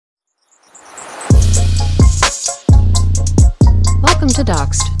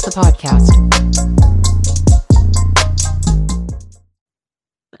Orthodoxed, the podcast.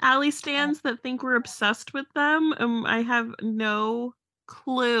 Allie stands that think we're obsessed with them. I have no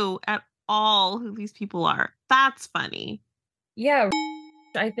clue at all who these people are. That's funny. Yeah,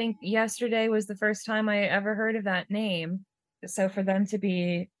 I think yesterday was the first time I ever heard of that name. So for them to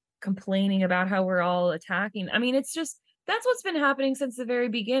be complaining about how we're all attacking, I mean, it's just, that's what's been happening since the very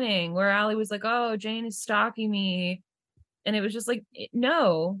beginning, where Allie was like, oh, Jane is stalking me. And it was just like,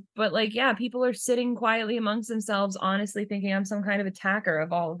 no, but like, yeah, people are sitting quietly amongst themselves, honestly thinking I'm some kind of attacker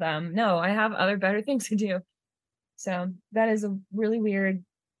of all of them. No, I have other better things to do. So that is a really weird.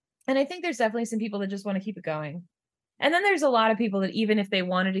 And I think there's definitely some people that just want to keep it going. And then there's a lot of people that even if they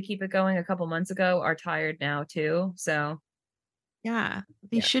wanted to keep it going a couple months ago are tired now too. So yeah,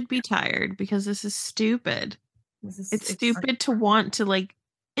 they should be tired because this is stupid. It's stupid to want to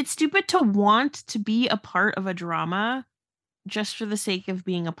it's stupid to want to be a part of a drama just for the sake of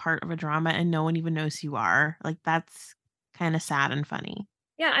being a part of a drama and no one even knows who you are. Like, that's kind of sad and funny.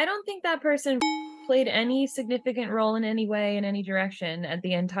 Yeah, I don't think that person played any significant role in any way, in any direction at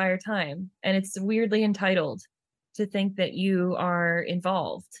the entire time. And it's weirdly entitled to think that you are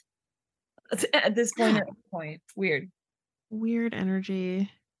involved at this point. At this point. Weird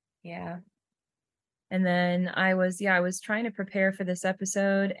energy. Yeah. And then I was trying to prepare for this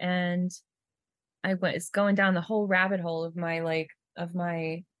episode, and I was going down the whole rabbit hole of because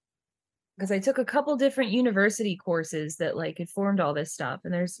I took a couple different university courses that informed all this stuff,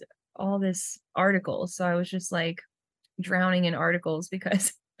 and there's all this articles. So I was just like drowning in articles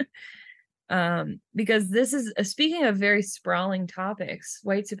because this is speaking of very sprawling topics,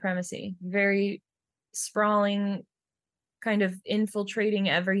 white supremacy, very sprawling, kind of infiltrating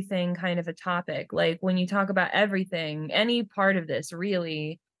everything kind of a topic. Like when you talk about everything, any part of this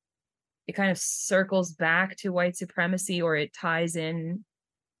really, it kind of circles back to white supremacy, or it ties in,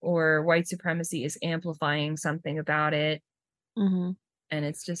 or white supremacy is amplifying something about it. Mm-hmm. And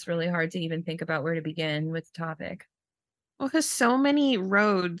it's just really hard to even think about where to begin with the topic. Well, because so many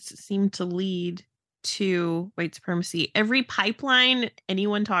roads seem to lead to white supremacy. Every pipeline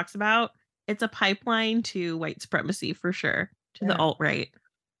anyone talks about, it's a pipeline to white supremacy for sure, to the alt-right.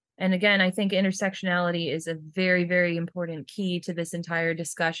 And again, I think intersectionality is a very, very important key to this entire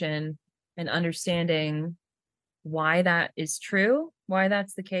discussion, and understanding why that is true, why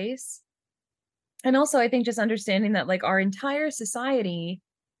that's the case. And also, I think just understanding that our entire society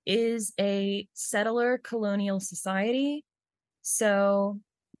is a settler colonial society. So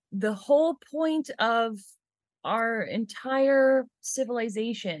the whole point of our entire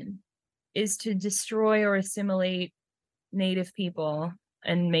civilization is to destroy or assimilate native people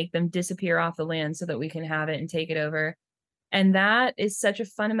and make them disappear off the land so that we can have it and take it over. And that is such a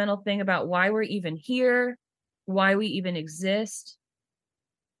fundamental thing about why we're even here, why we even exist,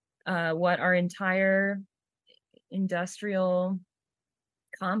 what our entire industrial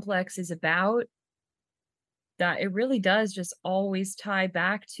complex is about, that it really does just always tie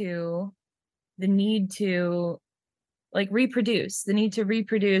back to the need to reproduce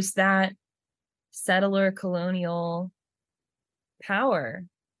that settler colonial power.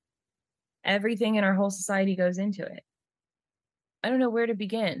 Everything in our whole society goes into it. I don't know where to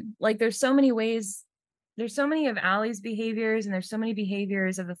begin. There's so many ways. There's so many of Allie's behaviors, and there's so many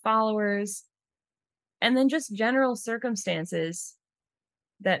behaviors of the followers, and then just general circumstances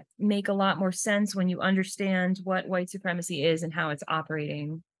that make a lot more sense when you understand what white supremacy is and how it's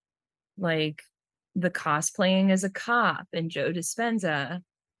operating. Like the cosplaying as a cop and Joe Dispenza,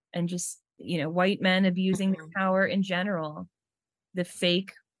 and just, white men abusing their power in general. The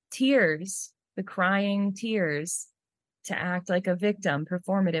fake tears, the crying tears to act like a victim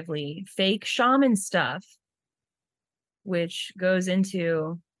performatively, fake shaman stuff, which goes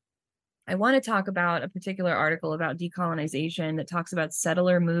into, I want to talk about a particular article about decolonization that talks about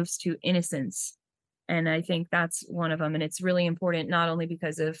settler moves to innocence. And I think that's one of them. And it's really important, not only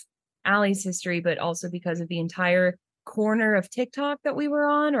because of Allie's history, but also because of the entire corner of TikTok that we were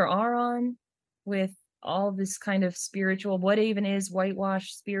on or are on, with all this kind of spiritual, what even is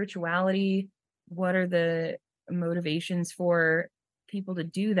whitewash spirituality? What are the motivations for people to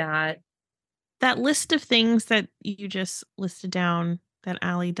do that? That list of things that you just listed down that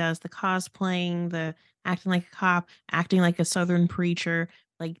Allie does, the cosplaying, the acting like a cop, acting like a Southern preacher,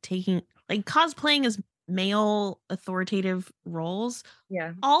 cosplaying as male authoritative roles.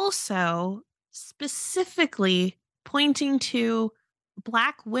 Yeah. Also, specifically pointing to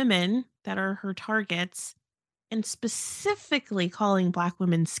Black women that are her targets, and specifically calling Black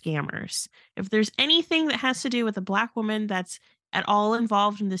women scammers. If there's anything that has to do with a Black woman that's at all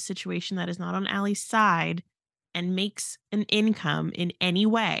involved in this situation that is not on Allie's side, and makes an income in any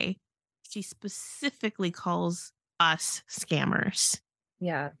way, she specifically calls us scammers.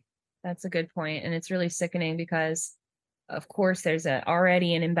 Yeah, that's a good point, and it's really sickening because, of course, there's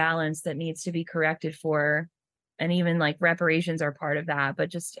already an imbalance that needs to be corrected for, and even like reparations are part of that. But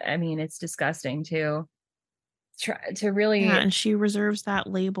just, I mean, it's disgusting to try to Yeah, really, and she reserves that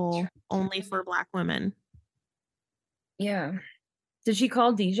label only for Black women. yeah. Did she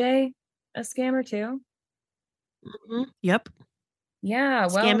call DJ a scammer too? Yep. Yeah,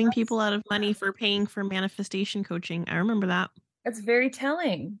 well, Scamming people out of money for paying for manifestation coaching. I remember that. that's very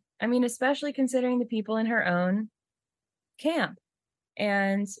telling. I mean, especially considering the people in her own camp.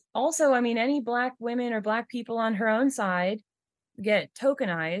 And also, I mean, any Black women or Black people on her own side get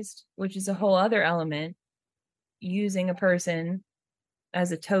tokenized, which is a whole other element, using a person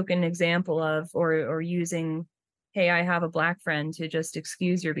as a token example of, or using, hey, I have a Black friend, to just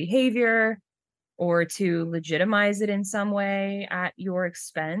excuse your behavior or to legitimize it in some way at your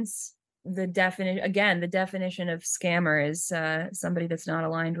expense. The definition of scammer is somebody that's not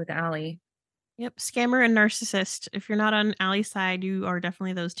aligned with Allie. Yep, scammer and narcissist. If you're not on Allie's side, you are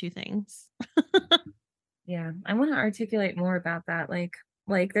definitely those two things. Yeah, I want to articulate more about that.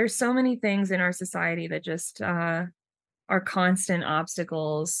 Like there's so many things in our society that just are constant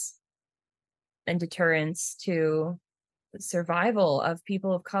obstacles and deterrents to the survival of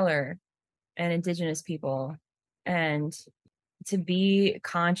people of color and indigenous people. And to be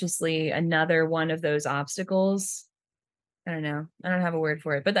consciously another one of those obstacles, I don't know. I don't have a word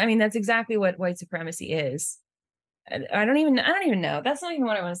for it. But I mean that's exactly what white supremacy is. I don't even know. That's not even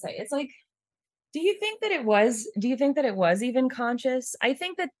what I want to say. It's like, do you think that it was even conscious? I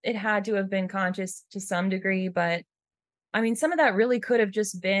think that it had to have been conscious to some degree, but I mean some of that really could have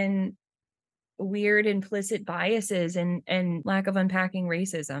just been weird implicit biases and lack of unpacking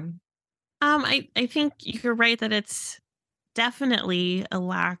racism. I think you're right that it's definitely a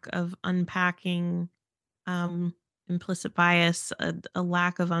lack of unpacking um implicit bias, a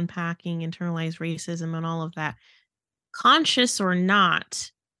lack of unpacking internalized racism and all of that. Conscious or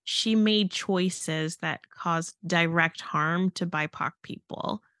not, she made choices that caused direct harm to BIPOC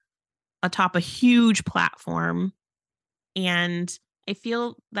people atop a huge platform. And I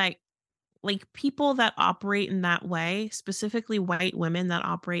feel like people that operate in that way, specifically white women that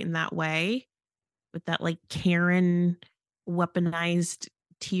operate in that way, with that like Karen weaponized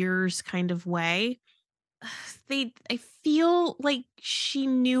tears kind of way, I feel like she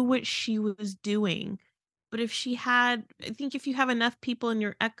knew what she was doing. But if she had, I think if you have enough people in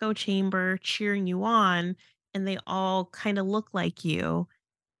your echo chamber cheering you on and they all kind of look like you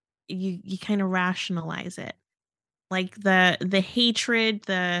kind of rationalize it. Like the hatred,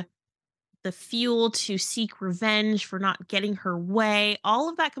 the fuel to seek revenge for not getting her way, all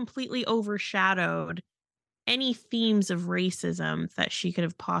of that completely overshadowed any themes of racism that she could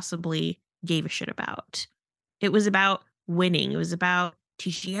have possibly gave a shit about. It was about winning. It was about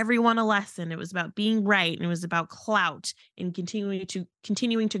teaching everyone a lesson. It was about being right, and it was about clout and continuing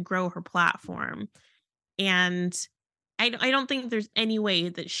to grow her platform. And I don't think there's any way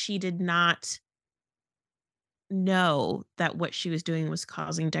that she did not know that what she was doing was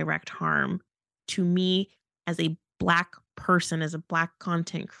causing direct harm to me as a Black person, as a Black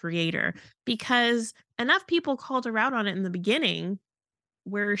content creator, because enough people called her out on it in the beginning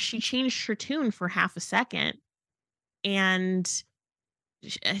where she changed her tune for half a second. And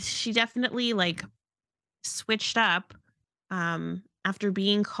she definitely like switched up after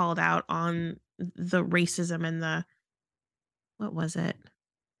being called out on the racism and the, what was it?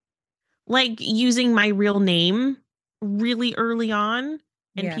 Like using my real name really early on,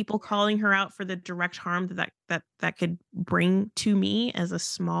 and Yeah. people calling her out for the direct harm that could bring to me as a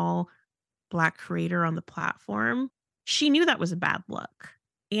small Black creator on the platform. She knew that was a bad look.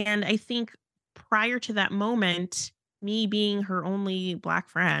 And I think prior to that moment, me being her only Black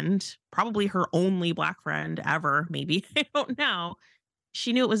friend, probably her only Black friend ever, maybe, I don't know,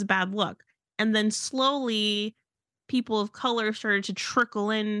 she knew it was a bad look. And then slowly, people of color started to trickle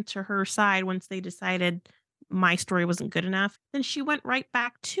into her side once they decided my story wasn't good enough. Then she went right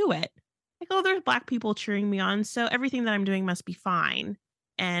back to it. Like, oh, there's Black people cheering me on, so everything that I'm doing must be fine.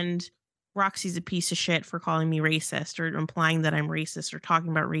 And Roxy's a piece of shit for calling me racist or implying that I'm racist or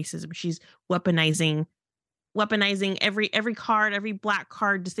talking about racism. She's weaponizing every card, every Black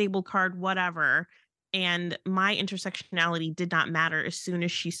card, disabled card, whatever. And my intersectionality did not matter as soon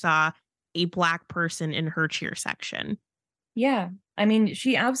as she saw a Black person in her cheer section. Yeah. I mean,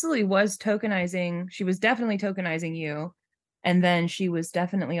 she absolutely was tokenizing. She was definitely tokenizing you. And then she was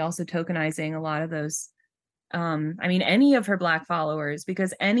definitely also tokenizing a lot of those I mean, any of her Black followers,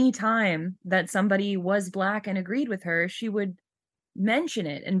 because any time that somebody was Black and agreed with her, she would mention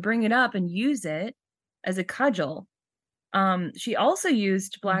it and bring it up and use it as a cudgel. She also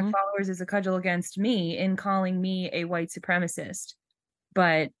used Black followers as a cudgel against me in calling me a white supremacist.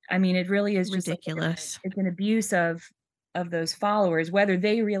 But I mean, it really is just ridiculous. Like, it's an abuse of those followers, whether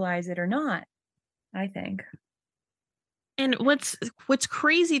they realize it or not, I think. And what's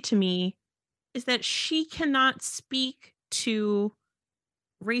crazy to me is that she cannot speak to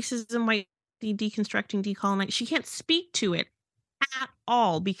racism, white deconstructing, decolonizing. She can't speak to it at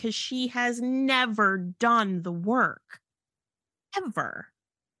all because she has never done the work ever.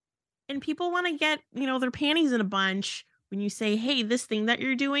 And people want to get, their panties in a bunch when you say, hey, this thing that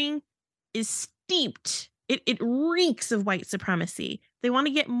you're doing is steeped. It reeks of white supremacy. They want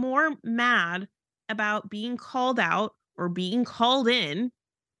to get more mad about being called out or being called in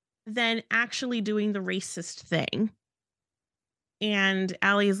than actually doing the racist thing. And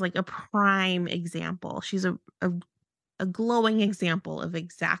Allie is like a prime example. She's a glowing example of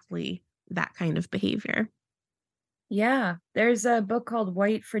exactly that kind of behavior. Yeah, there's a book called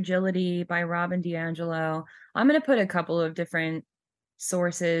White Fragility by Robin DiAngelo. I'm going to put a couple of different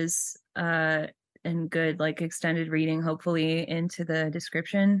sources and good like extended reading hopefully into the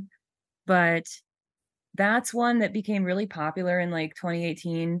description. But that's one that became really popular in like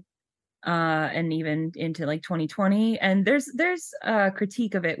 2018 and even into like 2020. And there's a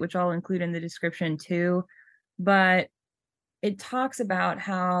critique of it which I'll include in the description too. But it talks about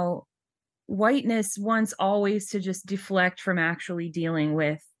how whiteness wants always to just deflect from actually dealing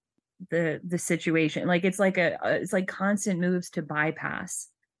with the situation. Like it's like it's like constant moves to bypass.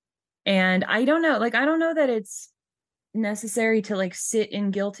 And I don't know, like I don't know that it's necessary to like sit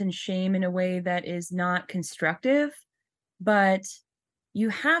in guilt and shame in a way that is not constructive, but you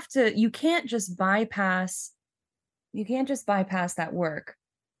can't just bypass that work.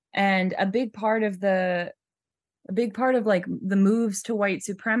 And a big part of like the moves to white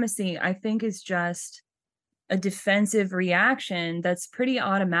supremacy, I think, is just a defensive reaction that's pretty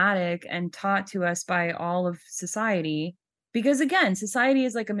automatic and taught to us by all of society. Because again, society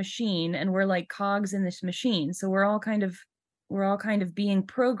is like a machine and we're like cogs in this machine. So we're all kind of being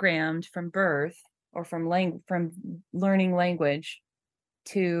programmed from birth or from learning language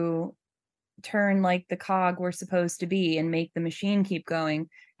to turn like the cog we're supposed to be and make the machine keep going.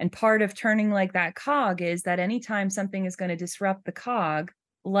 And part of turning like that cog is that anytime something is going to disrupt the cog,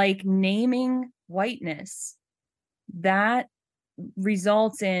 like naming whiteness, that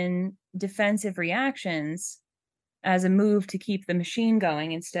results in defensive reactions as a move to keep the machine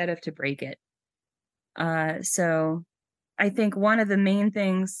going instead of to break it. So I think one of the main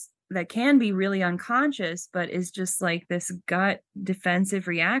things that can be really unconscious, but is just like this gut defensive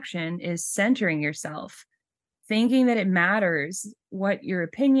reaction, is centering yourself, thinking that it matters what your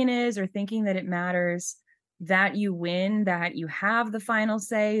opinion is, or thinking that it matters that you win, that you have the final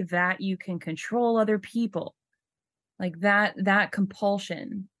say, that you can control other people, like that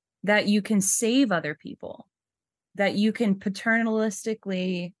compulsion, that you can save other people, that you can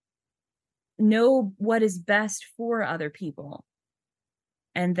paternalistically know what is best for other people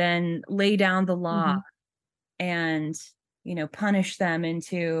and then lay down the law and punish them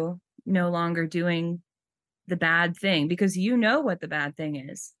into no longer doing the bad thing because you know what the bad thing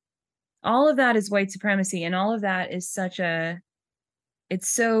is. All of that is white supremacy, and all of that is it's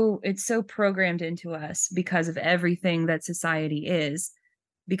so programmed into us because of everything that society is,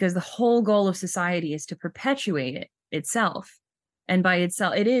 because the whole goal of society is to perpetuate itself, and by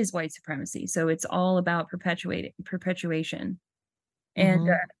itself it is white supremacy. So it's all about perpetuation. And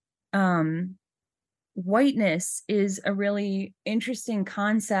whiteness is a really interesting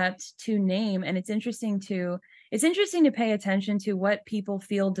concept to name, and it's interesting to pay attention to what people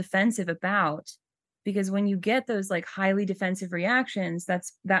feel defensive about, because when you get those like highly defensive reactions,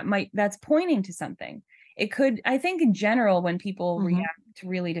 that's pointing to something. It could, I think in general, when people react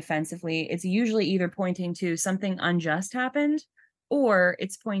really defensively, it's usually either pointing to something unjust happened, or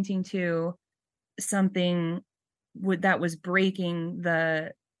it's pointing to something that was breaking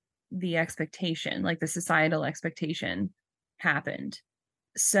the expectation, like the societal expectation happened.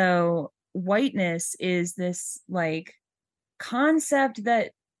 So whiteness is this like concept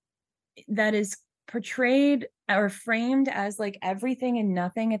that is portrayed or framed as like everything and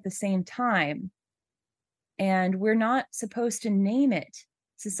nothing at the same time. And we're not supposed to name it.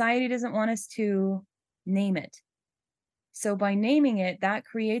 Society doesn't want us to name it. So by naming it, that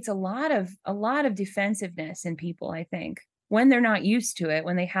creates a lot of defensiveness in people, I think, when they're not used to it,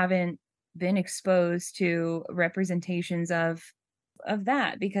 when they haven't been exposed to representations of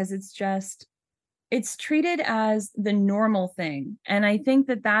that, because it's just it's treated as the normal thing. And I think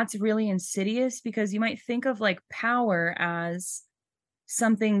that that's really insidious, because you might think of like power as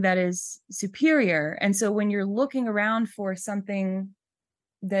something that is superior. And so when you're looking around for something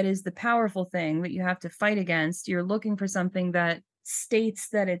that is the powerful thing that you have to fight against, you're looking for something that states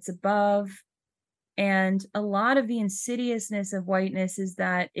that it's above. And a lot of the insidiousness of whiteness is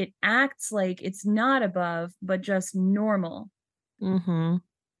that it acts like it's not above, but just normal. Mm-hmm.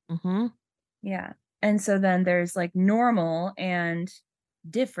 Mm-hmm. Yeah. And so then there's like normal and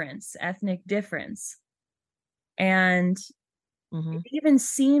difference, ethnic difference. And Mm-hmm. it even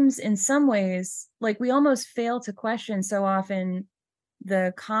seems in some ways like we almost fail to question so often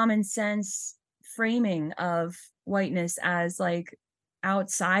the common sense framing of whiteness as like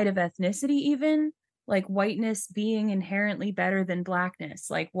outside of ethnicity, even like whiteness being inherently better than blackness,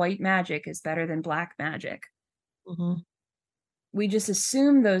 like white magic is better than black magic. Mm-hmm. We just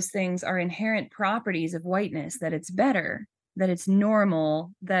assume those things are inherent properties of whiteness, that it's better, that it's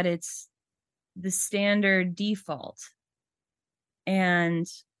normal, that it's the standard default. And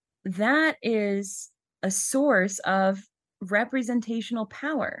that is a source of representational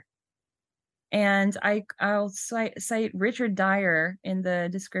power. And I'll cite Richard Dyer in the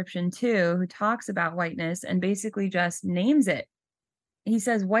description too, who talks about whiteness and basically just names it. He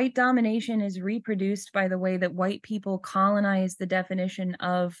says white domination is reproduced by the way that white people colonize the definition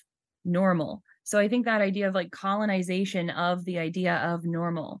of normal. So I think that idea of like colonization of the idea of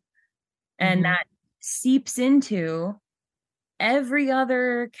normal, and Mm-hmm. that seeps into every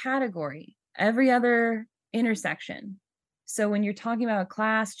other category, every other intersection. So when you're talking about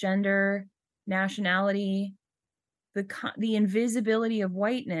class, gender, nationality, the invisibility of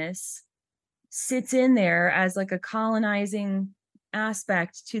whiteness sits in there as like a colonizing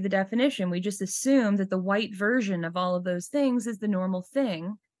aspect to the definition. We just assume that the white version of all of those things is the normal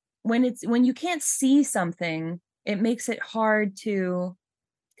thing. When you can't see something, it makes it hard to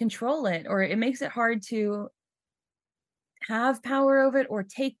control it, or it makes it hard to have power over it or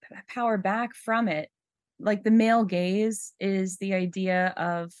take power back from it. Like the male gaze is the idea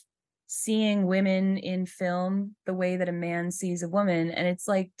of seeing women in film the way that a man sees a woman. And it's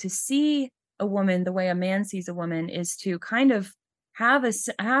like to see a woman the way a man sees a woman is to kind of have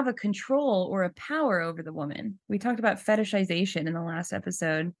a control or a power over the woman. We talked about fetishization in the last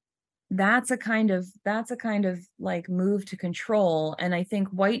episode. That's a kind of like move to control. And I think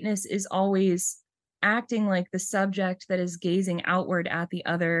whiteness is always acting like the subject that is gazing outward at the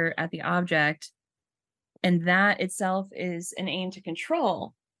object, and that itself is an aim to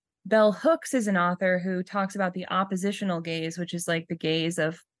control. Bell Hooks is an author who talks about the oppositional gaze, which is like the gaze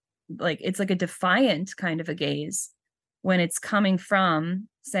of like it's like a defiant kind of a gaze when it's coming from,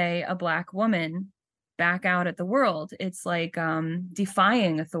 say, a black woman back out at the world. It's like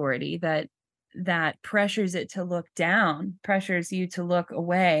defying authority that pressures it to look down, pressures you to look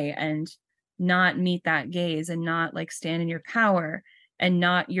away and not meet that gaze, and not like stand in your power, and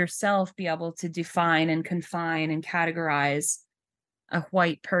not yourself be able to define and confine and categorize a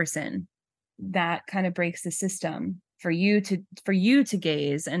white person. That kind of breaks the system for you to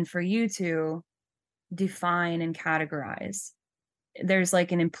gaze and for you to define and categorize. There's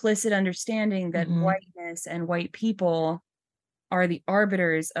like an implicit understanding that Mm-hmm. whiteness and white people are the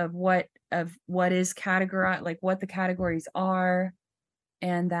arbiters of what is categorized, like what the categories are,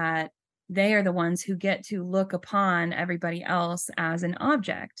 and that they are the ones who get to look upon everybody else as an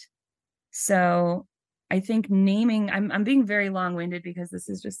object. So I think naming, I'm being very long-winded because this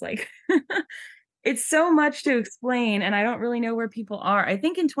is just like it's so much to explain, and I don't really know where people are. I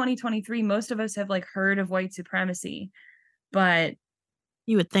think in 2023 most of us have like heard of white supremacy, but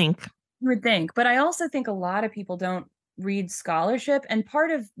You would think. you would think. But I also think a lot of people don't read scholarship, and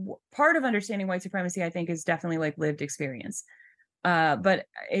part of understanding white supremacy I think is definitely like lived experience. But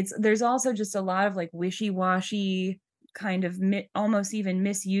there's also just a lot of like wishy-washy kind of almost even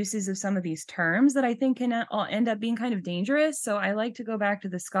misuses of some of these terms that I think can all end up being kind of dangerous. So I like to go back to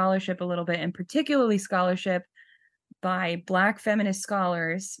the scholarship a little bit, and particularly scholarship by Black feminist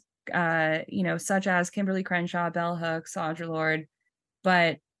scholars, such as Kimberly Crenshaw, Bell Hooks, Audre Lorde.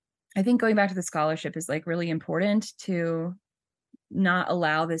 But I think going back to the scholarship is like really important to not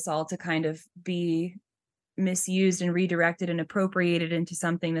allow this all to kind of be misused and redirected and appropriated into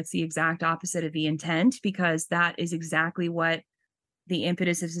something that's the exact opposite of the intent, because that is exactly what the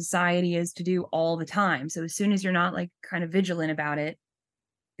impetus of society is to do all the time. So as soon as you're not like kind of vigilant about it,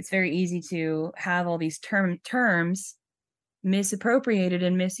 it's very easy to have all these terms misappropriated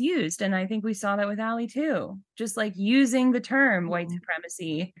and misused. And I think we saw that with Ali too, just like using the term white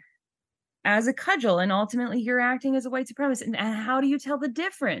supremacy as a cudgel, and ultimately you're acting as a white supremacist. And how do you tell the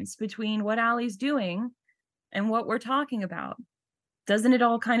difference between what Allie's doing and what we're talking about? Doesn't it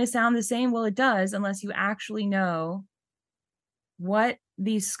all kind of sound the same? Well, it does, unless you actually know what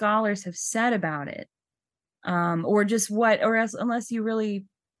these scholars have said about it, or just what, or else, unless you really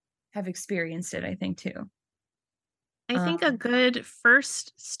have experienced it, I think too. I think a good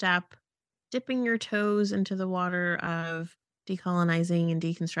first step, dipping your toes into the water of decolonizing and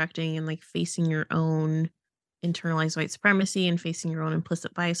deconstructing and like facing your own internalized white supremacy and facing your own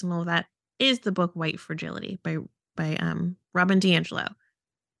implicit bias and all of that, is the book White Fragility by Robin DiAngelo.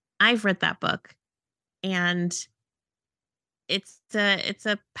 I've read that book, and it's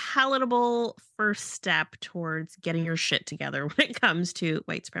a palatable first step towards getting your shit together when it comes to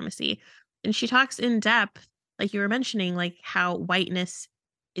white supremacy. And she talks in depth, like you were mentioning, like how whiteness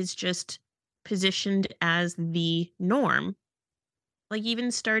is just positioned as the norm. Like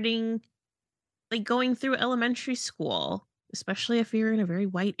even starting, like going through elementary school, especially if you're in a very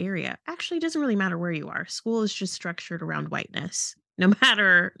white area. Actually, it doesn't really matter where you are. School is just structured around whiteness, no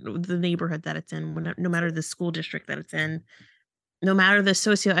matter the neighborhood that it's in, no matter the school district that it's in, no matter the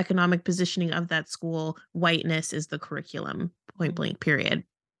socioeconomic positioning of that school, whiteness is the curriculum, point blank, period.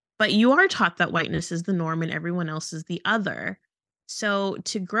 But you are taught that whiteness is the norm and everyone else is the other. So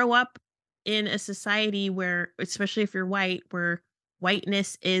to grow up in a society where, especially if you're white, where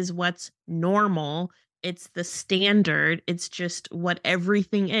whiteness is what's normal, it's the standard, it's just what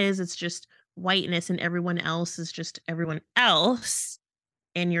everything is, it's just whiteness and everyone else is just everyone else,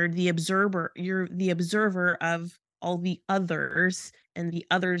 and you're the observer of all the others and the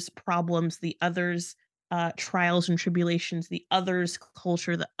others problems, the others trials and tribulations, the others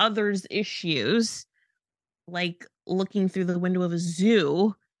culture, the others issues, like looking through the window of a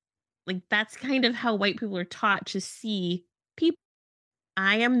zoo. Like that's kind of how white people are taught to see people.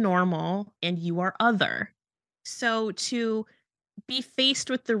 I am normal and you are other. So to be faced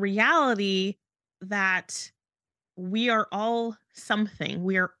with the reality that we are all something.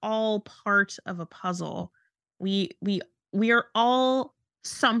 We are all part of a puzzle. We are all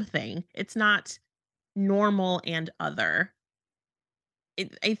something. It's not normal and other.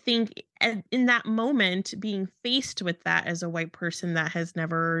 I think in that moment, being faced with that as a white person that has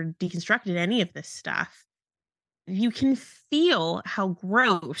never deconstructed any of this stuff, you can feel how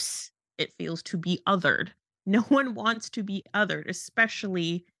gross it feels to be othered. No one wants to be othered,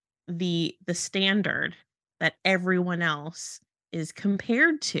 especially the standard that everyone else is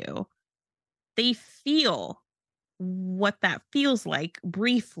compared to. They feel what that feels like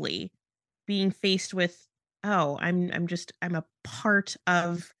briefly, being faced with, oh, I'm a part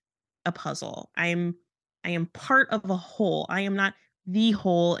of a puzzle. I am part of a whole. I am not the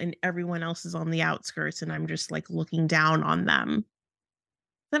whole and everyone else is on the outskirts and I'm just like looking down on them. Does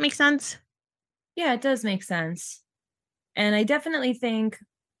that make sense? Yeah, it does make sense. And I definitely think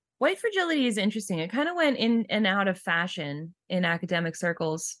white fragility is interesting. It kind of went in and out of fashion in academic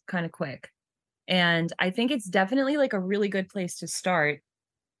circles kind of quick. And I think it's definitely like a really good place to start.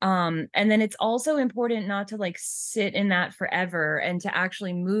 And then it's also important not to like sit in that forever and to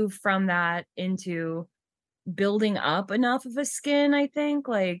actually move from that into building up enough of a skin, I think,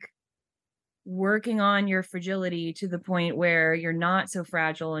 like working on your fragility to the point where you're not so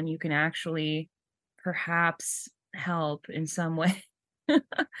fragile and you can actually perhaps help in some way.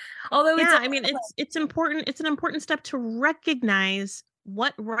 Although it's Yeah, all I mean it's important. It's an important step to recognize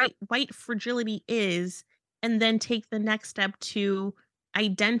what white fragility is and then take the next step to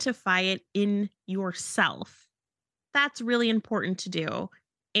identify it in yourself. That's really important to do.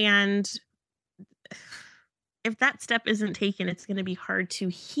 And if that step isn't taken, it's going to be hard to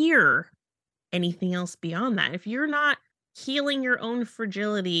hear anything else beyond that. If you're not healing your own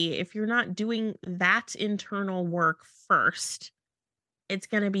fragility, if you're not doing that internal work first, it's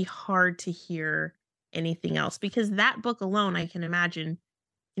going to be hard to hear anything else, because that book alone, I can imagine,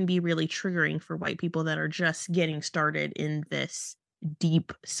 can be really triggering for white people that are just getting started in this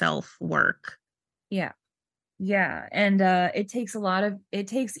deep self work. yeah. Yeah, and it takes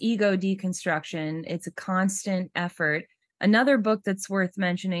ego deconstruction. It's a constant effort. Another book that's worth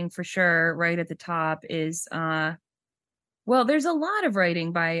mentioning for sure right at the top is well, there's a lot of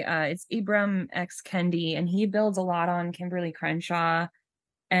writing by it's Ibram X Kendi, and he builds a lot on Kimberly Crenshaw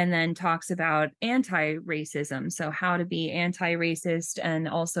and then talks about anti-racism. So how to be anti-racist, and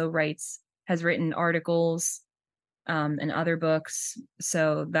also has written articles and other books.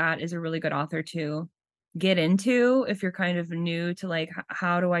 So that is a really good author to get into if you're kind of new to like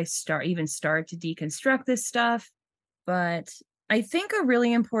how do I start to deconstruct this stuff. But I think a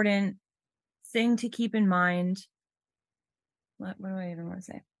really important thing to keep in mind, what do I even want to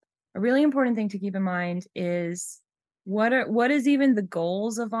say? a really important thing to keep in mind is what is even the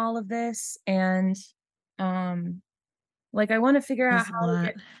goals of all of this? And like I want to figure out There's a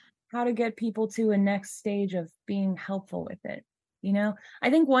lot. how to get people to a next stage of being helpful with it. You know, I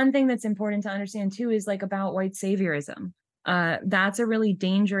think one thing that's important to understand too is like about white saviorism. That's a really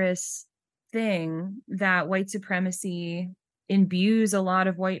dangerous thing that white supremacy imbues a lot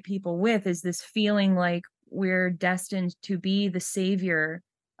of white people with, is this feeling like we're destined to be the savior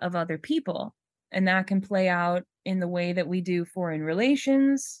of other people. And that can play out in the way that we do foreign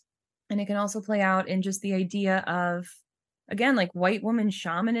relations. And it can also play out in just the idea of, again, like white woman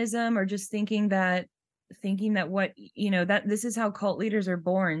shamanism, or just thinking that what, you know, that this is how cult leaders are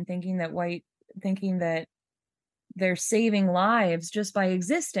born, thinking that they're saving lives just by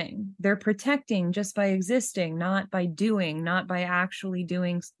existing. They're protecting just by existing, not by doing, not by actually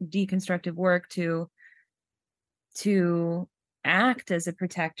doing deconstructive work to act as a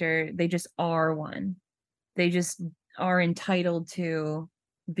protector. They just are one. They just are entitled to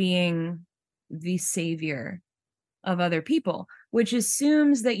being the savior of other people, which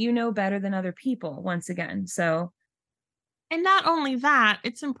assumes that you know better than other people once again. So, And not only that,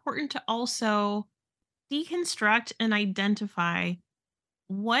 it's important to also deconstruct and identify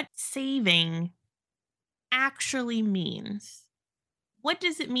what saving actually means. What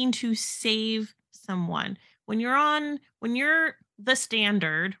does it mean to save someone? When you're the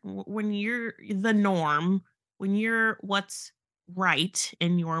standard, when you're the norm, when you're what's right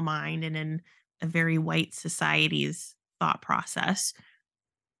in your mind and in a very white society's thought process,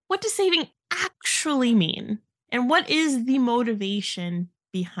 what does saving actually mean? And what is the motivation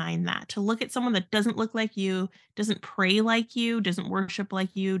behind that? To look at someone that doesn't look like you, doesn't pray like you, doesn't worship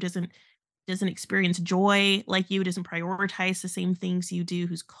like you, doesn't experience joy like you, doesn't prioritize the same things you do,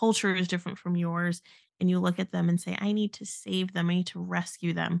 whose culture is different from yours, and you look at them and say, I need to save them, I need to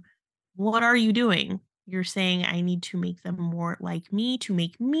rescue them. What are you doing? You're saying, I need to make them more like me, to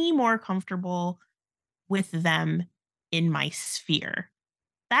make me more comfortable with them in my sphere.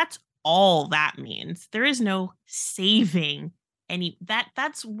 That's all that means. There is no saving any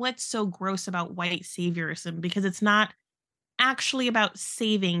that's what's so gross about white saviorism, because it's not actually about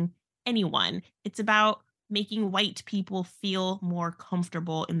saving anyone. It's about making white people feel more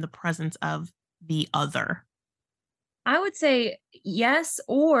comfortable in the presence of the other. I would say yes,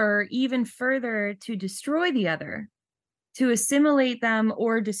 or even further, to destroy the other, to assimilate them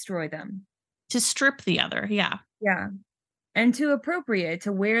or destroy them. To strip the other, yeah. Yeah. And to appropriate,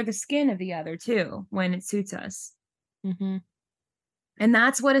 to wear the skin of the other too, when it suits us. Mhm. And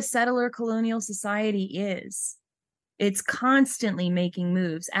that's what a settler colonial society is. It's constantly making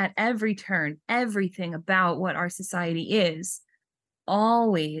moves at every turn. Everything about what our society is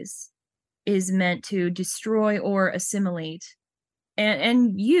always is meant to destroy or assimilate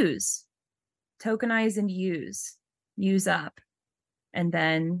and use, tokenize and use up, and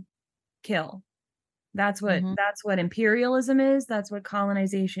then kill. Mhm. That's what imperialism is, that's what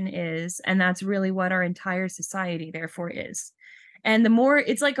colonization is, and that's really what our entire society therefore is. And the more,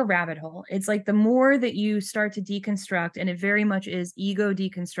 it's like a rabbit hole. It's like the more that you start to deconstruct, and it very much is ego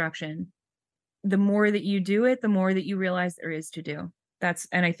deconstruction, the more that you do it, the more that you realize there is to do. That's,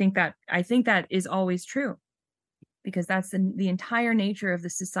 and I think that is always true, because that's the entire nature of the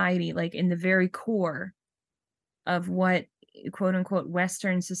society, like in the very core of what quote unquote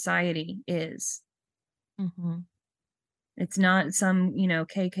Western society is. Mhm. It's not some, you know,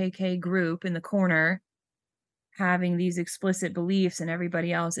 KKK group in the corner having these explicit beliefs and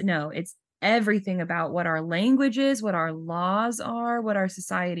everybody else. No, it's everything about what our language is, what our laws are, what our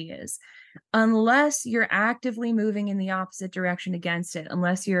society is. Unless you're actively moving in the opposite direction against it,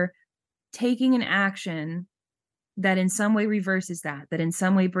 unless you're taking an action that in some way reverses that, that in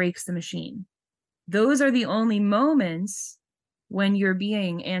some way breaks the machine. Those are the only moments when you're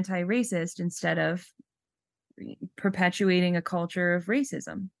being anti-racist instead of perpetuating a culture of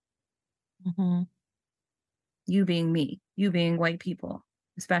racism. Mhm. You being me, you being white people,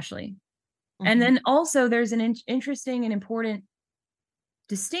 especially. And Mhm. then also there's an interesting and important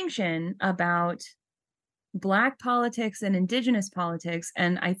distinction about Black politics and Indigenous politics.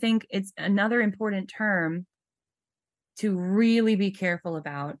 And I think it's another important term to really be careful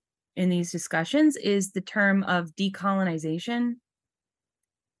about in these discussions is the term of decolonization.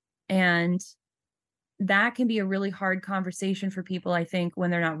 And that can be a really hard conversation for people, I think, when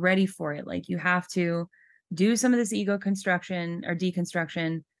they're not ready for it. Like you have to do some of this ego construction or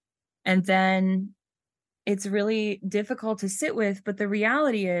deconstruction, and then it's really difficult to sit with. But the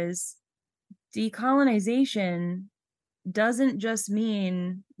reality is, decolonization doesn't just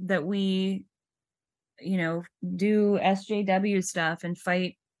mean that we, you know, do SJW stuff and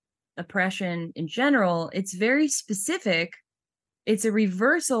fight oppression in general, it's very specific. It's a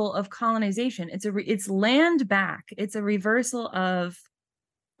reversal of colonization. It's land back. It's a reversal of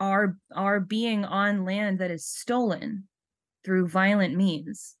our being on land that is stolen through violent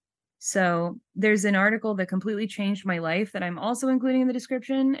means. So there's an article that completely changed my life that I'm also including in the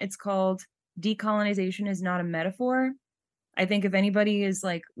description. It's called Decolonization is Not a Metaphor. I think if anybody is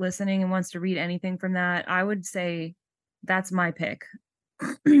like listening and wants to read anything from that, I would say that's my pick.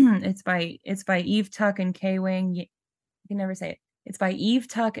 It's by Eve Tuck and K. Wayne. You can never say it. It's by Eve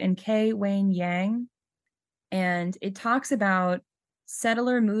Tuck and K. Wayne Yang. And it talks about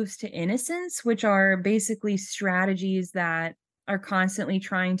settler moves to innocence, which are basically strategies that are constantly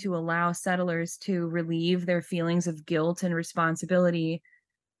trying to allow settlers to relieve their feelings of guilt and responsibility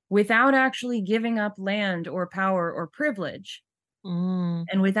without actually giving up land or power or privilege,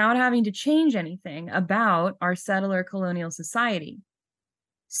 and without having to change anything about our settler colonial society.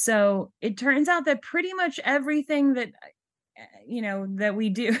 So it turns out that pretty much everything that that we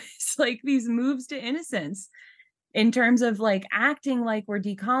do is like these moves to innocence, in terms of like acting like we're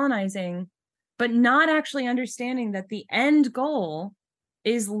decolonizing, but not actually understanding that the end goal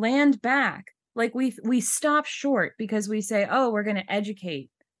is land back. Like we stop short because we say, oh, we're going to educate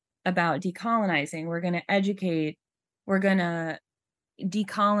about decolonizing. We're going to educate. We're going to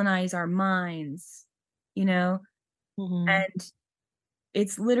decolonize our minds, and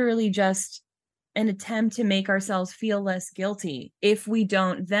it's literally just an attempt to make ourselves feel less guilty if we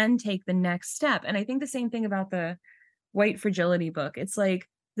don't then take the next step. And I think the same thing about the White Fragility book. It's like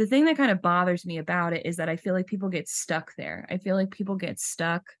the thing that kind of bothers me about it is that I feel like people get stuck there. I feel like people get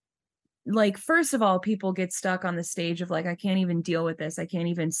stuck. Like, first of all, people get stuck on the stage of like, I can't even deal with this. I can't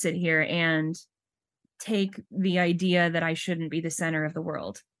even sit here and take the idea that I shouldn't be the center of the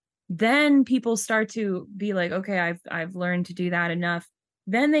world. Then people start to be like, okay, I've learned to do that enough.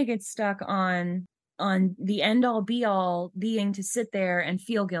 Then they get stuck on the end all be all being to sit there and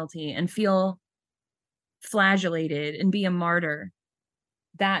feel guilty and feel flagellated and be a martyr.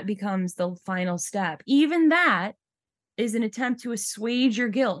 That becomes the final step. Even that is an attempt to assuage your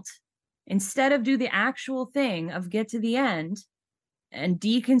guilt. Instead of do the actual thing of get to the end and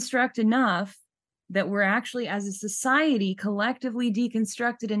deconstruct enough that we're actually, as a society, collectively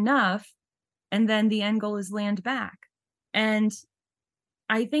deconstructed enough, and then the end goal is land back. And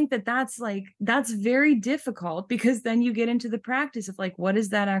I think that's very difficult, because then you get into the practice of like, what does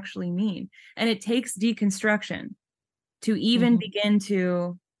that actually mean? And it takes deconstruction to even begin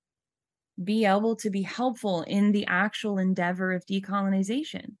to be able to be helpful in the actual endeavor of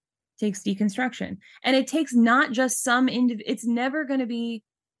decolonization. It takes deconstruction. And it takes not just it's never going to be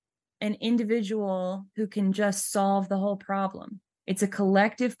an individual who can just solve the whole problem. It's a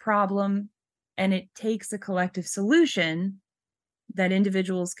collective problem, and it takes a collective solution that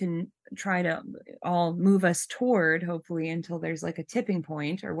individuals can try to all move us toward, hopefully, until there's like a tipping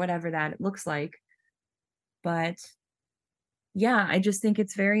point or whatever that looks like. But yeah, I just think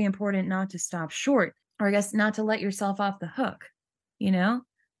it's very important not to stop short, or I guess not to let yourself off the hook,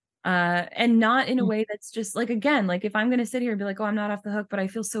 and not in a way that's just like, again, like if I'm going to sit here and be like, oh, I'm not off the hook, but I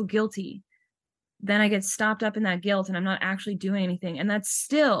feel so guilty, then I get stopped up in that guilt and I'm not actually doing anything. And that's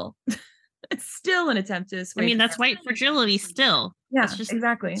still, it's still an attempt to assuage. I mean, that's white fragility still. Yeah, just,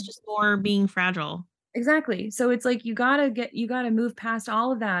 exactly. It's just more being fragile. Exactly. So it's like, you gotta move past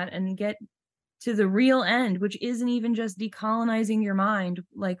all of that and get to the real end, which isn't even just decolonizing your mind,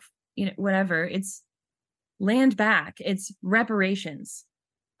 like, whatever. It's land back. It's reparations.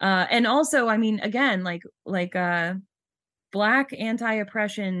 And also, I mean, again, like Black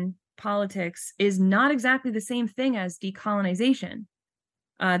anti-oppression politics is not exactly the same thing as decolonization.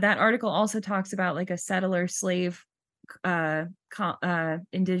 That article also talks about like a settler slave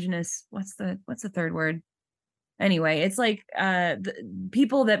indigenous, what's the third word? Anyway, it's like the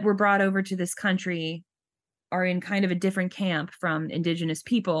people that were brought over to this country are in kind of a different camp from indigenous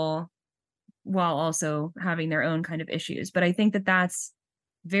people, while also having their own kind of issues. But I think that that's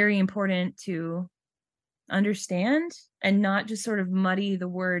very important to understand, and not just sort of muddy the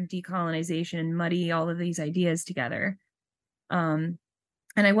word decolonization and muddy all of these ideas together. And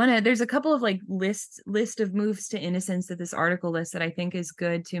there's a couple of like list of moves to innocence that this article lists that I think is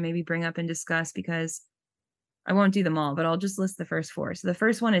good to maybe bring up and discuss, because I won't do them all, but I'll just list the first four. So the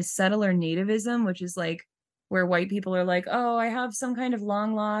first one is settler nativism, which is like where white people are like, oh, I have some kind of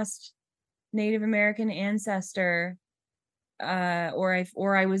long lost Native American ancestor,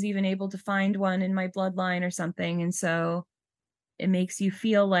 or I was even able to find one in my bloodline or something. And so it makes you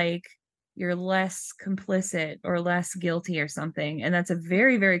feel like you're less complicit or less guilty or something. And that's a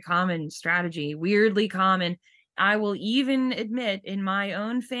very, very common strategy, weirdly common. I will even admit in my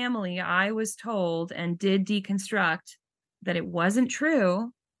own family, I was told and did deconstruct that it wasn't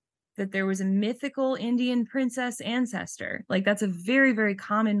true that there was a mythical Indian princess ancestor. Like that's a very, very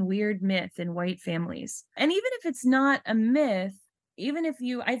common weird myth in white families. And even if it's not a myth, even if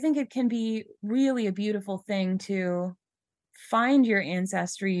I think it can be really a beautiful thing to find your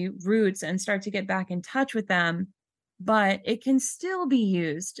ancestry roots and start to get back in touch with them, but it can still be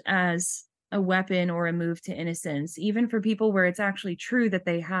used as a weapon or a move to innocence, even for people where it's actually true that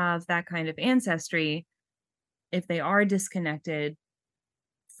they have that kind of ancestry. If they are disconnected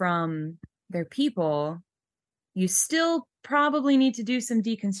from their people, you still probably need to do some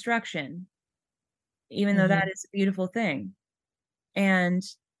deconstruction, even though that is a beautiful thing. And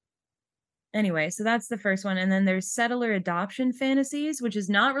anyway, so that's the first one. And then there's settler adoption fantasies, which is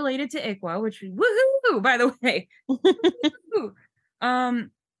not related to ICWA, which woohoo, by the way.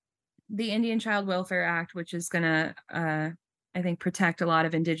 The Indian Child Welfare Act, which is gonna I think protect a lot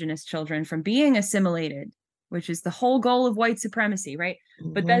of indigenous children from being assimilated, which is the whole goal of white supremacy, right?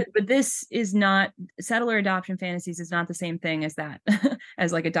 But this is not, settler adoption fantasies is not the same thing as that,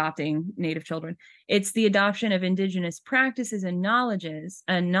 as like adopting native children. It's the adoption of indigenous practices and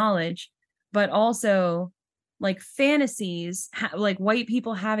knowledge, but also like fantasies, like white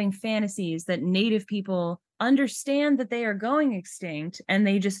people having fantasies that native people understand that they are going extinct, and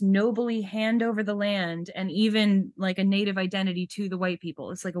they just nobly hand over the land and even like a native identity to the white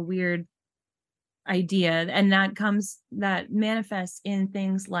people. It's like a weird idea, and that manifests in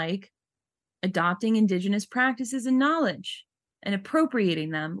things like adopting indigenous practices and knowledge and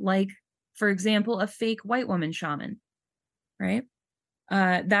appropriating them, like for example a fake white woman shaman, right?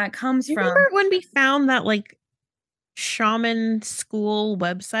 That comes you from, remember when we found that like shaman school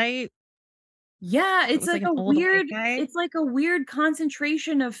website? yeah, It was like an old white guy. it's like a weird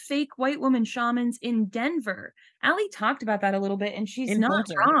concentration of fake white woman shamans in Denver. Allie talked about that a little bit, and she's In not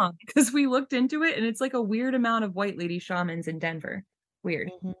Boulder. wrong because we looked into it, and it's like a weird amount of white lady shamans in Denver.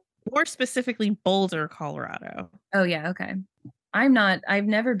 Weird. More specifically, Boulder, Colorado. Oh yeah, okay. I've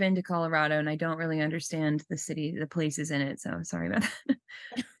never been to Colorado, and I don't really understand the places in it, so I'm sorry about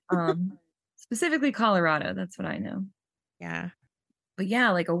that. Specifically Colorado, that's what I know. Yeah. But yeah,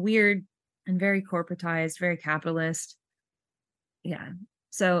 like a weird and very corporatized, very capitalist. Yeah.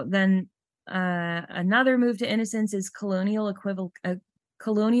 So then another move to innocence is colonial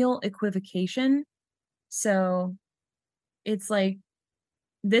equivocation. So it's like,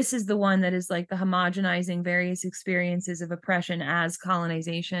 this is the one that is like the homogenizing various experiences of oppression as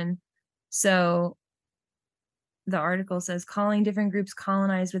colonization. So the article says calling different groups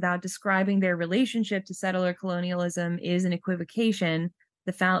colonized without describing their relationship to settler colonialism is an equivocation.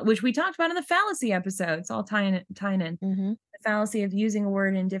 Which we talked about in the fallacy episode. It's all tying in. The fallacy of using a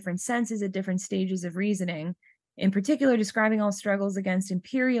word in different senses at different stages of reasoning. In particular, describing all struggles against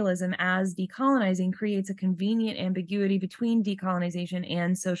imperialism as decolonizing creates a convenient ambiguity between decolonization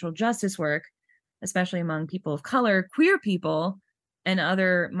and social justice work, especially among people of color, queer people, and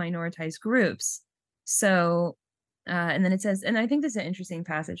other minoritized groups. So, and then it says, and I think this is an interesting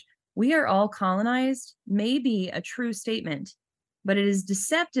passage, we are all colonized may be a true statement, but it is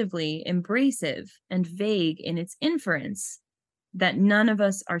deceptively embracive and vague in its inference that none of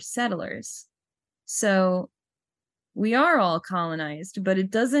us are settlers. So we are all colonized, but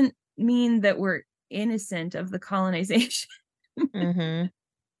it doesn't mean that we're innocent of the colonization.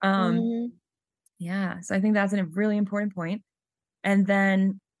 Yeah, so I think that's a really important point. And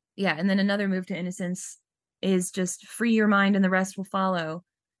then, yeah, and then another move to innocence is just free your mind and the rest will follow.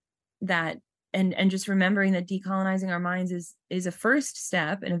 That and just remembering that decolonizing our minds is a first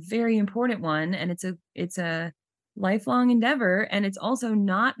step and a very important one, and it's a lifelong endeavor, and it's also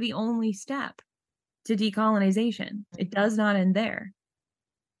not the only step to decolonization. It does not end there.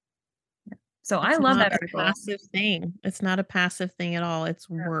 So I love that article. Passive thing. It's not a passive thing at all. It's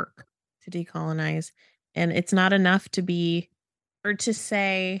work to decolonize, and it's not enough to be or to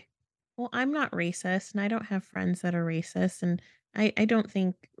say, well, I'm not racist and I don't have friends that are racist and I don't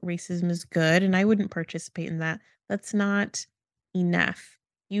think racism is good and I wouldn't participate in that. That's not enough.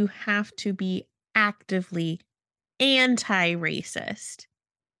 You have to be actively anti-racist.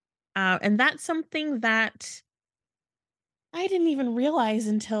 And that's something that I didn't even realize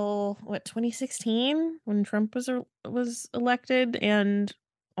until what 2016 when Trump was elected and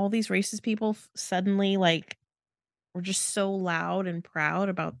all these racist people suddenly like were just so loud and proud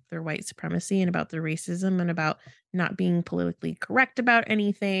about their white supremacy and about their racism and about not being politically correct about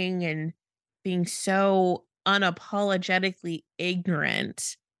anything and being so unapologetically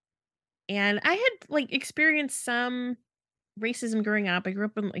ignorant. And I had like experienced some racism growing up. I grew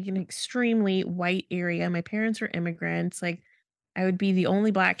up in like an extremely white area. My parents were immigrants. Like I would be the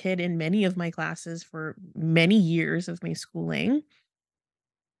only black kid in many of my classes for many years of my schooling.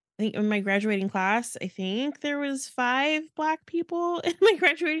 I think in my graduating class, I think there was 5 black people in my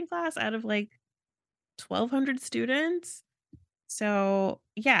graduating class out of like 1,200 students. So,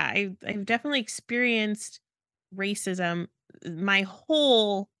 yeah, I've definitely experienced racism my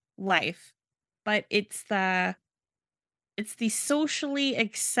whole life, but it's the socially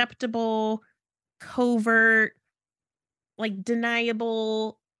acceptable, covert, like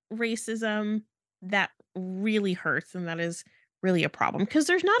deniable racism that really hurts, and that is really a problem because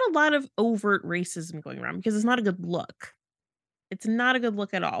there's not a lot of overt racism going around because it's not a good look. It's not a good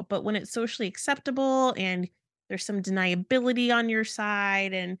look at all, but when it's socially acceptable and there's some deniability on your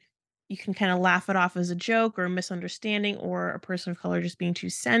side and you can kind of laugh it off as a joke or a misunderstanding or a person of color just being too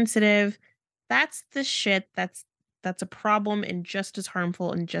sensitive, that's the shit that's a problem and just as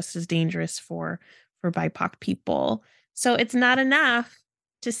harmful and just as dangerous for BIPOC people. So it's not enough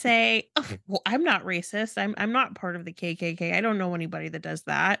to say, "Oh, well, I'm not racist. I'm not part of the KKK. I don't know anybody that does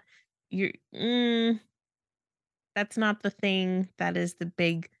that." You That's not the thing that is the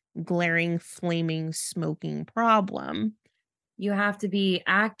big, glaring, flaming, smoking problem. You have to be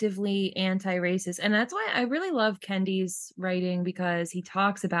actively anti-racist. And that's why I really love Kendi's writing, because how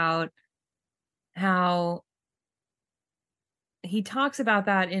he talks about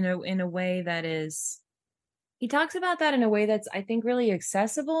that in a way that is he talks about that in a way that's, I think, really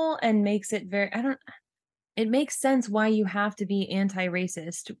accessible and makes it very, I don't it makes sense why you have to be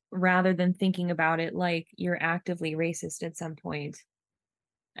anti-racist rather than thinking about it like you're actively racist at some point.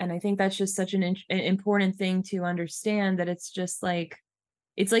 And I think that's just such an important thing to understand, that it's like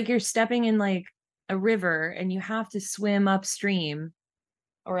you're stepping in like a river and you have to swim upstream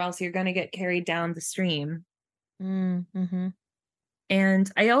or else you're going to get carried down the stream. Mhm.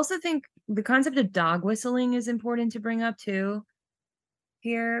 And I also think the concept of dog whistling is important to bring up too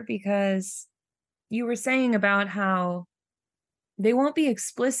here, because you were saying about how they won't be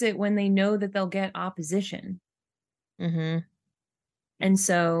explicit when they know that they'll get opposition. Mhm. And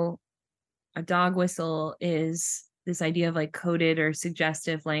so a dog whistle is this idea of like coded or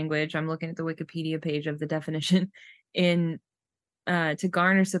suggestive language. I'm looking at the Wikipedia page of the definition in to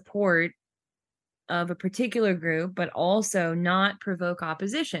garner support of a particular group, but also not provoke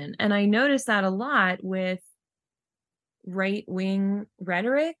opposition. And I notice that a lot with right wing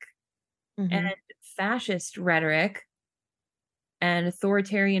rhetoric and Mhm. fascist rhetoric and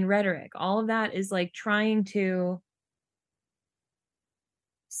authoritarian rhetoric. All of that is like trying to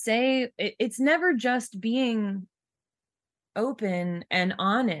say it's never just being open and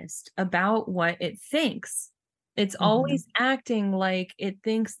honest about what it thinks. It's Mhm. always acting like it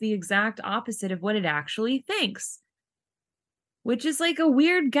thinks the exact opposite of what it actually thinks, which is like a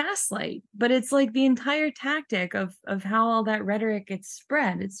weird gaslight, but it's like the entire tactic of how all that rhetoric gets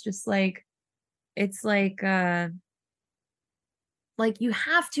spread. It's just it's like you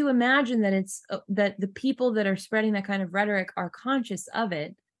have to imagine that it's that the people that are spreading that kind of rhetoric are conscious of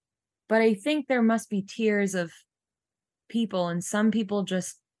it, but I think there must be tiers of people, and some people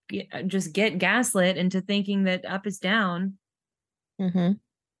just get gaslit into thinking that up is down. Mhm.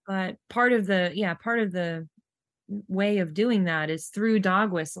 But part of the way of doing that is through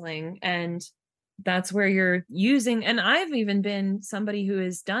dog whistling, and that's where you're using, and I've even been somebody who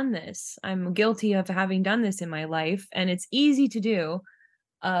has done this. I'm guilty of having done this in my life, and it's easy to do,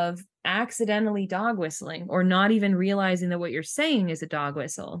 of accidentally dog whistling or not even realizing that what you're saying is a dog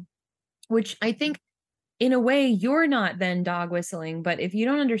whistle, which I think in a way you're not then dog whistling, but if you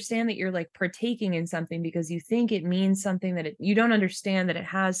don't understand that you're like partaking in something because you think it means something that you don't understand that it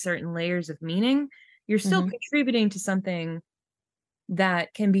has certain layers of meaning, you're still Mhm. contributing to something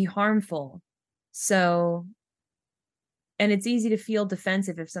that can be harmful. So, and it's easy to feel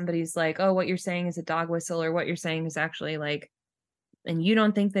defensive if somebody's like, oh, what you're saying is a dog whistle, or what you're saying is actually like, and you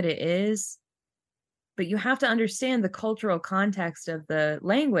don't think that it is, but you have to understand the cultural context of the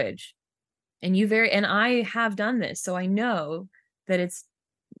language. And I have done this, so I know that it's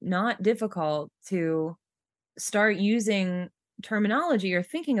not difficult to start using terminology or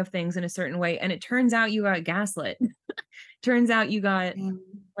thinking of things in a certain way, and it turns out you got gaslit. Turns out you got Mm.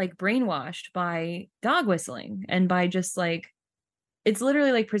 like brainwashed by dog whistling and by just like, it's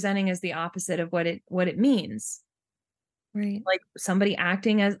literally like presenting as the opposite of what it means. Right. Like somebody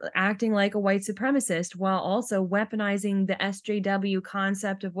acting like a white supremacist while also weaponizing the SJW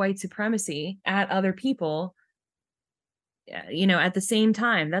concept of white supremacy at other people, at the same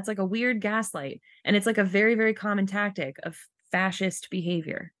time. That's like a weird gaslight. And it's like a very, very common tactic of fascist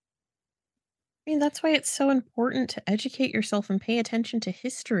behavior. I mean, that's why it's so important to educate yourself and pay attention to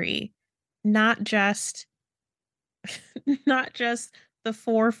history, not just not just the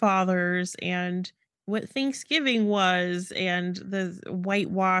forefathers and what Thanksgiving was and the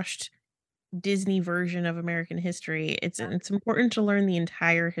whitewashed Disney version of American history. It's important to learn the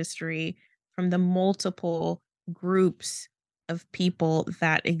entire history from the multiple groups of people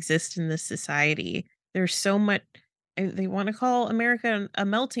that exist in this society. There's so much they want to call America a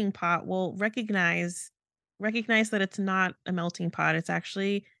melting pot. Well, recognize that it's not a melting pot. It's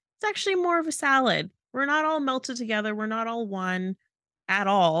actually more of a salad. We're not all melted together. We're not all one at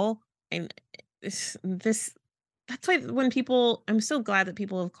all. And this that's why when people I'm so glad that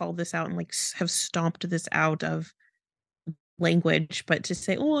people have called this out and, like, have stomped this out of language, but to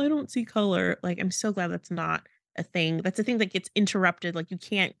say, "Oh, I don't see color," like, I'm so glad that's not a thing. That's a thing that gets interrupted, like, you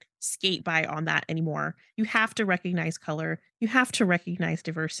can't skate by on that anymore. You have to recognize color. You have to recognize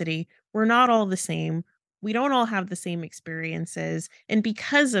diversity. We're not all the same. We don't all have the same experiences, and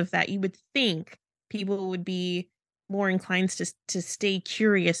because of that, you would think people would be more inclined to stay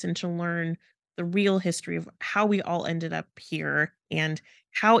curious and to learn the real history of how we all ended up here and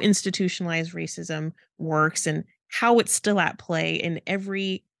how institutionalized racism works and how it's still at play in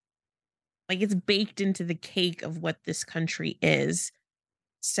every like it's baked into the cake of what this country is.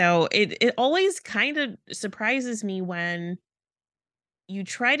 So it always kind of surprises me when you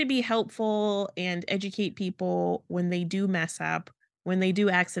try to be helpful and educate people when they do mess up, when they do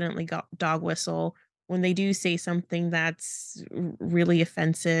accidentally dog whistle, when they do say something that's really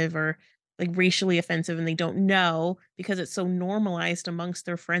offensive or like racially offensive and they don't know because it's so normalized amongst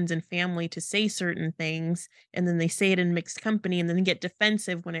their friends and family to say certain things and then they say it in mixed company and then they get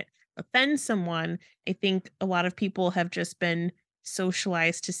defensive when it offends someone. I think a lot of people have just been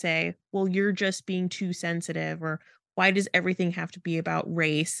socialized to say, well, you're just being too sensitive or why does everything have to be about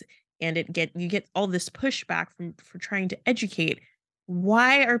race? And you get all this pushback from for trying to educate.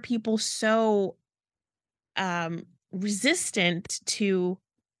 Why are people so resistant to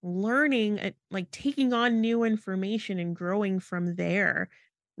learning, like taking on new information and growing from there?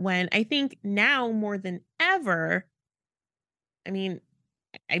 When I think now more than ever, I mean,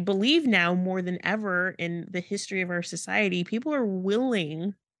 I believe now more than ever in the history of our society, people are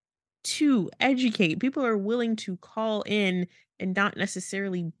willing to educate. People are willing to call in and not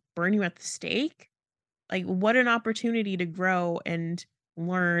necessarily burn you at the stake. Like, what an opportunity to grow and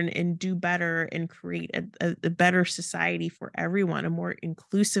learn and do better and create a better society for everyone, a more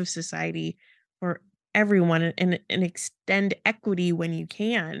inclusive society for everyone, and extend equity when you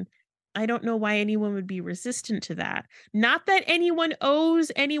can. I don't know why anyone would be resistant to that. Not that anyone owes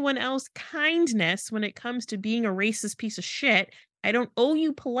anyone else kindness when it comes to being a racist piece of shit. I don't owe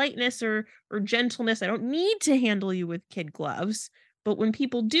you politeness or gentleness. I don't need to handle you with kid gloves. But when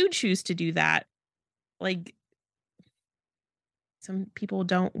people do choose to do that, like some people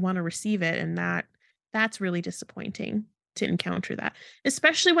don't want to receive it and that's really disappointing to encounter that.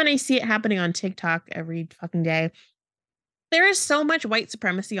 Especially when I see it happening on TikTok every fucking day. There is so much white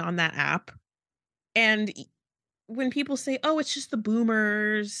supremacy on that app and when people say, "Oh, it's just the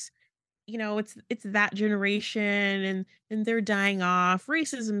boomers," it's that generation and they're dying off.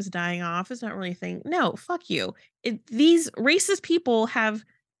 Racism's dying off. It's not really a thing. No, fuck you. These racist people have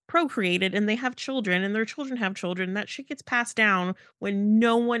procreated and they have children and their children have children. And that shit gets passed down when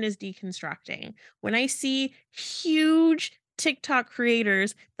no one is deconstructing. When I see huge TikTok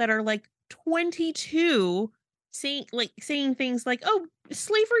creators that are like 22 saying things like, "Oh,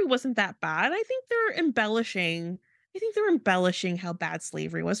 slavery wasn't that bad." I think they're embellishing how bad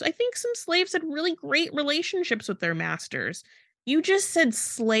slavery was. I think some slaves had really great relationships with their masters. You just said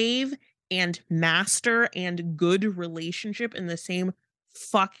slave and master and good relationship in the same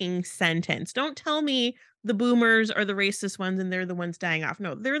fucking sentence. Don't tell me the boomers are the racist ones and they're the ones dying off.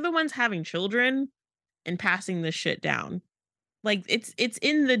 No, they're the ones having children and passing this shit down. Like it's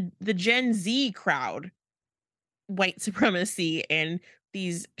in the Gen Z crowd, white supremacy and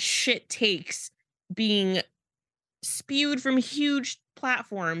these shit takes being spewed from huge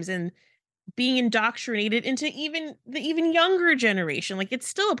platforms and being indoctrinated into even the even younger generation. Like it's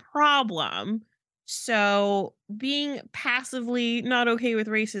still a problem. So being passively not okay with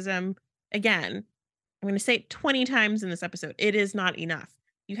racism, again, I'm going to say it 20 times in this episode. It is not enough.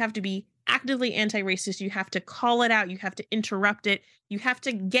 You have to be actively anti racist. You have to call it out. You have to interrupt it. You have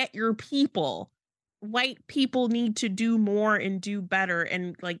to get your people. White people need to do more and do better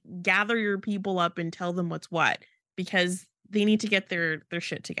and like gather your people up and tell them what's what because they need to get their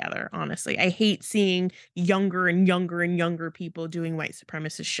shit together. Honestly, I hate seeing younger and younger and younger people doing white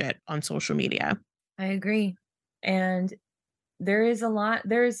supremacist shit on social media. I agree. And there is a lot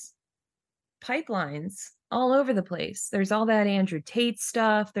there's pipelines all over the place. There's all that Andrew Tate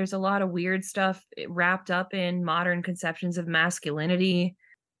stuff. There's a lot of weird stuff wrapped up in modern conceptions of masculinity.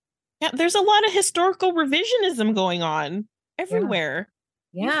 Yeah, there's a lot of historical revisionism going on everywhere.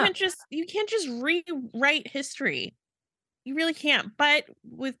 Yeah. You can't just rewrite history. You really can't. But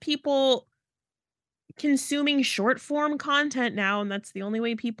with people consuming short form content now, and that's the only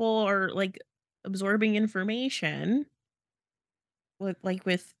way people are like absorbing information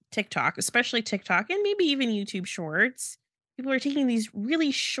with TikTok, especially TikTok and maybe even YouTube shorts. People are taking these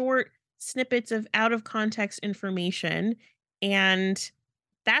really short snippets of out of context information, and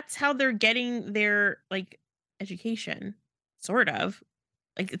that's how they're getting their like education, sort of.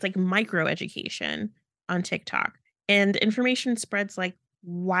 Like it's like micro education on TikTok. And information spreads like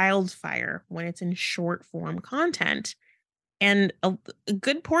wildfire when it's in short form content. And a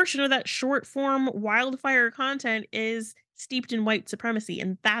good portion of that short form wildfire content is steeped in white supremacy,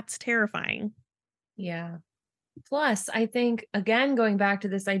 and that's terrifying. Yeah. Plus, I think, again, going back to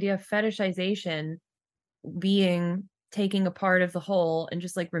this idea of fetishization being taking a part of the whole and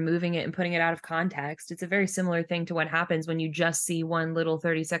just like removing it and putting it out of context, it's a very similar thing to what happens when you just see one little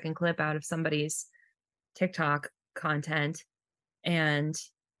 30-second clip out of somebody's TikTok content. And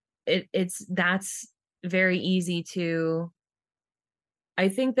that's very easy to, I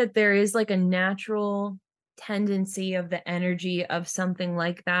think that there is like a natural tendency of the energy of something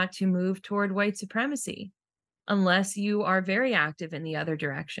like that to move toward white supremacy, unless you are very active in the other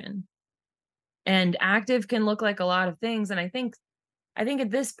direction. And active can look like a lot of things. And I think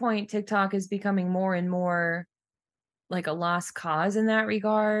at this point, TikTok is becoming more and more like a lost cause in that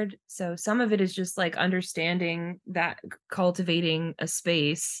regard. So some of it is just like understanding that cultivating a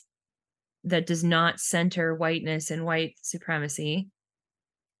space that does not center whiteness and white supremacy.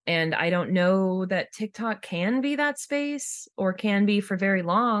 And I don't know that TikTok can be that space or can be for very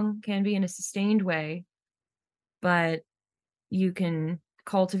long, can be in a sustained way, but you can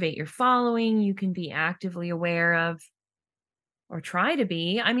cultivate your following, you can be actively aware of or try to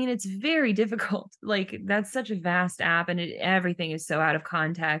be. I mean, it's very difficult. Like that's such a vast app and everything is so out of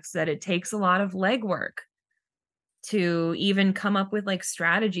context that it takes a lot of legwork to even come up with like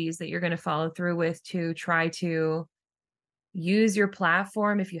strategies that you're going to follow through with to try to use your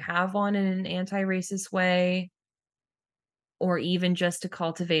platform if you have one in an anti-racist way, or even just to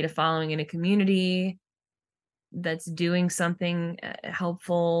cultivate a following in a community that's doing something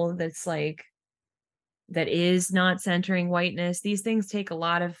helpful, that's like that is not centering whiteness. These things take a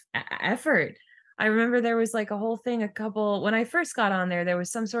lot of effort. I remember there was like a whole thing, when I first got on there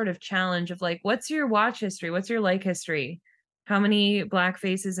was some sort of challenge of like, what's your watch history? What's your like history? How many black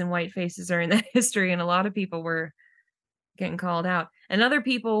faces and white faces are in that history? And a lot of people were getting called out. And other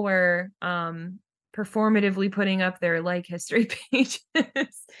people were performatively putting up their like history pages.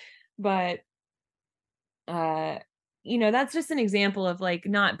 But that's just an example of like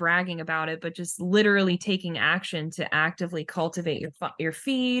not bragging about it, but just literally taking action to actively cultivate your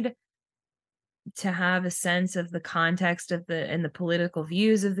feed, to have a sense of the context of the political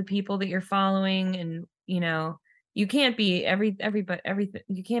views of the people that you're following. And you can't be everything,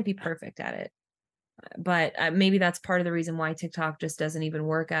 you can't be perfect at it. But maybe that's part of the reason why TikTok just doesn't even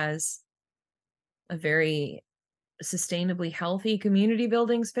work as a very sustainably healthy community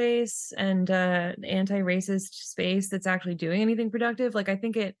building space and anti-racist space that's actually doing anything productive. Like I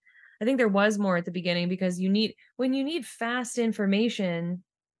think there was more at the beginning, because when you need fast information,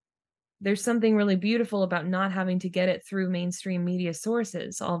 there's something really beautiful about not having to get it through mainstream media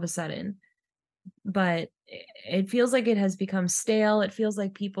sources all of a sudden. But it feels like it has become stale. It feels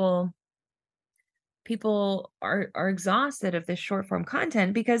like people are exhausted of this short form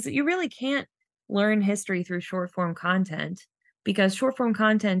content, because you really can't learn history through short form content, because short form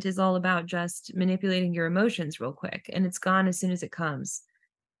content is all about just manipulating your emotions real quick, and it's gone as soon as it comes,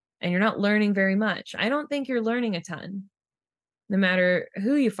 and you're not learning very much. I don't think you're learning a ton, no matter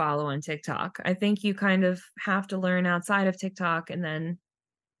who you follow on TikTok. I think you kind of have to learn outside of TikTok, and then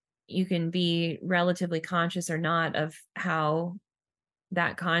you can be relatively conscious or not of how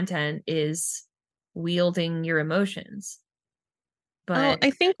that content is wielding your emotions. Oh, But I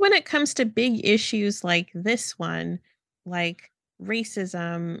think when it comes to big issues like this one, like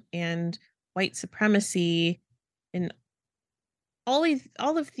racism and white supremacy and all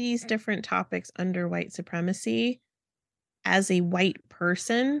of these different topics under white supremacy, as a white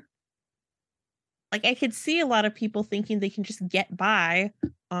person, like I could see a lot of people thinking they can just get by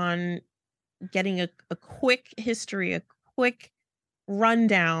on getting a quick history, a quick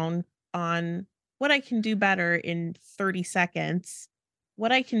rundown on what I can do better in 30 seconds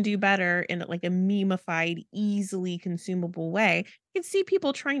what I can do better in like a memeified, easily consumable way. You can see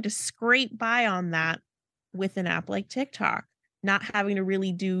people trying to scrape by on that with an app like TikTok, not having to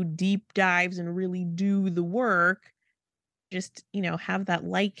really do deep dives and really do the work. Just, have that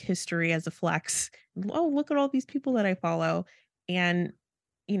like history as a flex. Oh, look at all these people that I follow. And,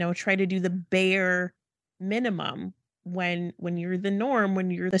 try to do the bare minimum when you're the norm,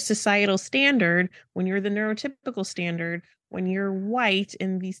 when you're the societal standard, when you're the neurotypical standard, when you're white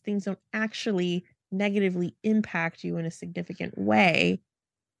and these things don't actually negatively impact you in a significant way.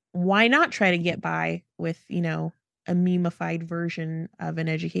 Why not try to get by with, a memeified version of an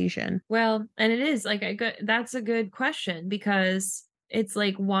education? Well, and it is like that's a good question because it's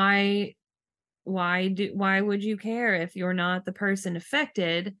like why would you care if you're not the person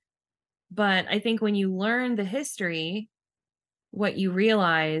affected? But I think when you learn the history, what you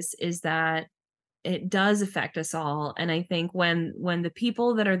realize is that it does affect us all. And I think when the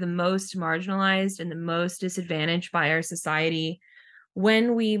people that are the most marginalized and the most disadvantaged by our society,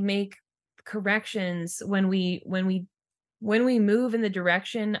 when we make corrections, when we move in the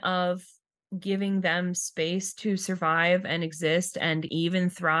direction of giving them space to survive and exist and even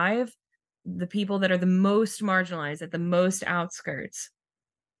thrive, the people that are the most marginalized at the most outskirts,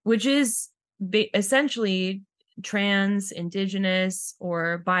 which is essentially trans, indigenous,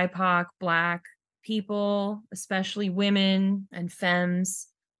 or BIPOC, Black people, especially women and femmes,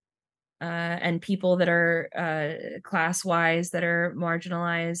 and people that are class wise that are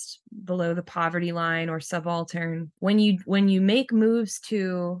marginalized below the poverty line or subaltern. When you make moves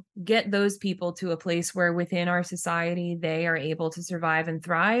to get those people to a place where within our society they are able to survive and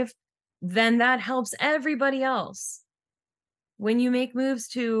thrive, then that helps everybody else. When you make moves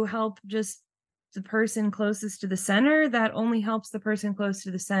to help just the person closest to the center, that only helps the person close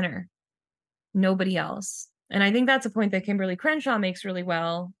to the center, nobody else. And I think that's a point that Kimberly Crenshaw makes really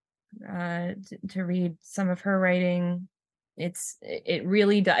well. To read some of her writing, it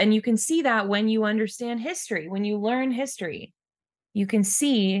really does. And you can see that when you understand history, when you learn history, you can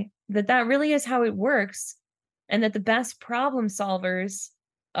see that that really is how it works, and that the best problem solvers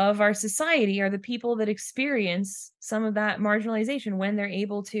of our society are the people that experience some of that marginalization when they're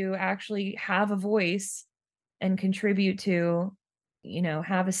able to actually have a voice and contribute to,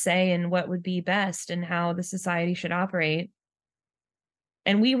 have a say in what would be best and how the society should operate.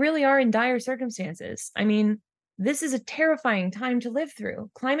 And we really are in dire circumstances. I mean, this is a terrifying time to live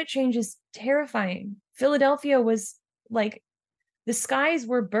through. Climate change is terrifying. Philadelphia was like, the skies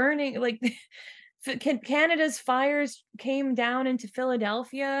were burning. Like, Canada's fires came down into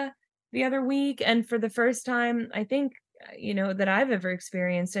Philadelphia the other week. And for the first time, I think, that I've ever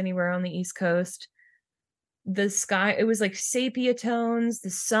experienced anywhere on the East Coast, the sky, it was like sepia tones, the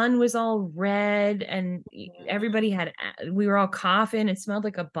sun was all red, and everybody we were all coughing. It smelled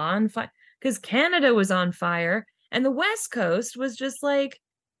like a bonfire because Canada was on fire, and the West Coast was just like,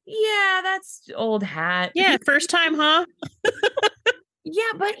 yeah, that's old hat. Yeah, first time, huh?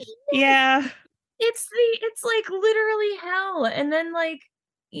 Yeah, but Yeah. it's like literally hell. And then like,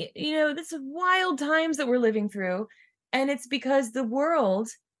 this is wild times that we're living through, and it's because the world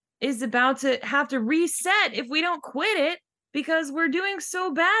is about to have to reset if we don't quit it, because we're doing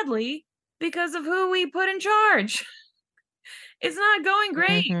so badly because of who we put in charge. It's not going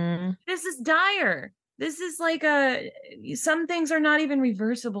great. Mhm. This is dire. This is like some things are not even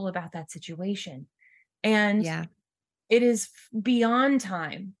reversible about that situation. And Yeah. it is beyond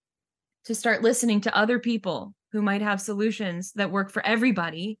time to start listening to other people who might have solutions that work for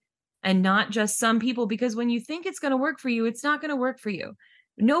everybody and not just some people, because when you think it's going to work for you, it's not going to work for you.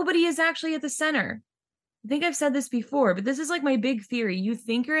 Nobody is actually at the center. I think I've said this before, but this is like my big theory. You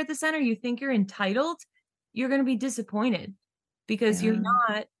think you're at the center, you think you're entitled, you're going to be disappointed, because Yeah.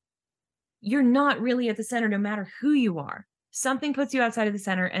 you're not really at the center no matter who you are. Something puts you outside of the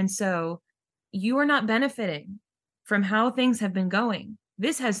center, and so you are not benefiting from how things have been going.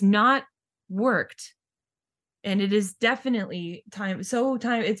 This has not worked, and it is definitely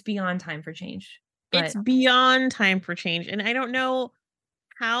it's beyond time for change. It's But beyond time for change, and I don't know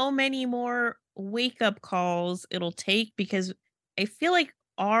how many more wake-up calls it'll take, because I feel like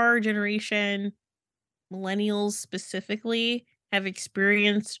our generation, millennials specifically, have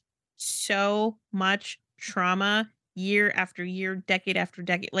experienced so much trauma year after year, decade after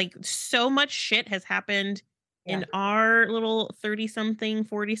decade. Like, so much shit has happened yeah, in our little 30 something,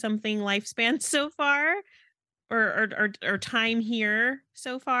 40 something lifespan so far, or time here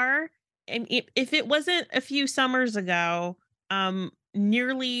so far. And if it wasn't a few summers ago,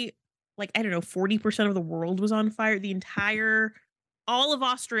 nearly, like, I don't know, 40% of the world was on fire. All of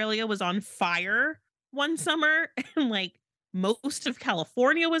Australia was on fire one summer, and like most of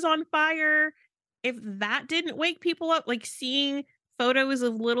California was on fire. If that didn't wake people up, like seeing photos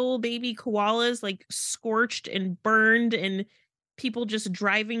of little baby koalas like scorched and burned and people just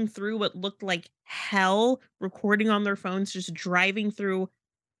driving through what looked like hell, recording on their phones, just driving through,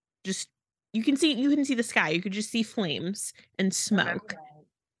 just you can see the sky. You could just see flames and Remember smoke. that.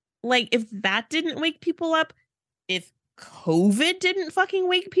 Like if that didn't wake people up, if COVID didn't fucking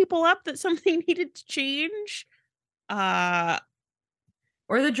wake people up that something needed to change, uh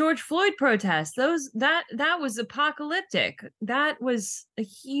Or the George Floyd protests. That was apocalyptic. That was a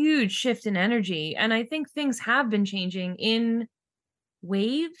huge shift in energy. And I think things have been changing in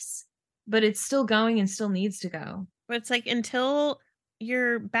waves, but it's still going and still needs to go. but it's like until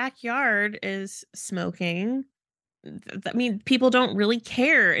your backyard is smoking, I mean, people don't really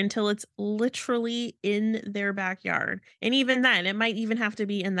care until it's literally in their backyard. And even then, it might even have to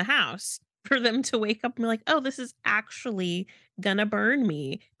be in the house for them to wake up and be like, oh, this is actually gonna burn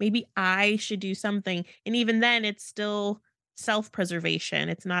me. Maybe I should do something. And even then, it's still self preservation.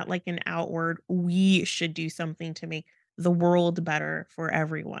 It's not like an outward, we should do something to make the world better for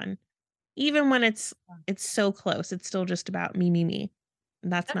everyone. Even when it's so close, it's still just about me, me, me.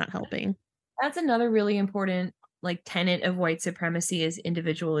 And that's not helping. That's another really important like tenet of white supremacy is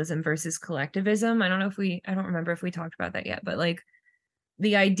individualism versus collectivism. I don't remember if we talked about that yet, but like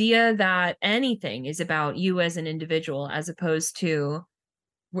the idea that anything is about you as an individual as opposed to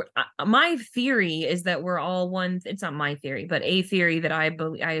my theory is that we're all one. It's not my theory, but a theory that I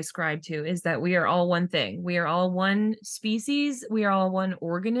ascribe to is that we are all one thing. We are all one species. We are all one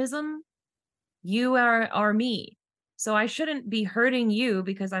organism. You are me. So I shouldn't be hurting you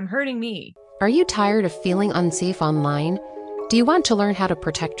because I'm hurting me. Are you tired of feeling unsafe online? Do you want to learn how to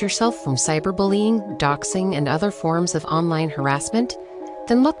protect yourself from cyberbullying, doxing, and other forms of online harassment?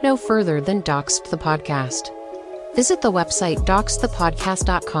 Then look no further than Doxed the Podcast. Visit the website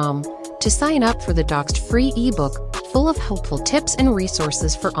doxedthepodcast.com to sign up for the Doxed free ebook full of helpful tips and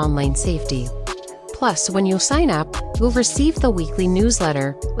resources for online safety. Plus, when you sign up, you'll receive the weekly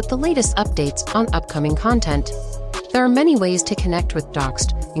newsletter with the latest updates on upcoming content. There are many ways to connect with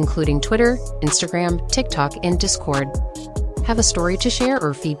Doxed, including Twitter, Instagram, TikTok, and Discord. Have a story to share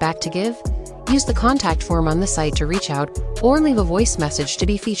or feedback to give? Use the contact form on the site to reach out or leave a voice message to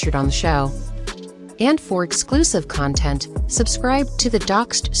be featured on the show. And for exclusive content, subscribe to the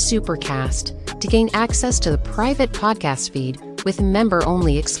Doxed Supercast to gain access to the private podcast feed with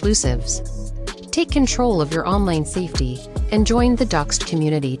member-only exclusives. Take control of your online safety and join the Doxed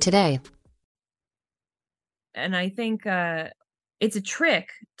community today. And I think it's a trick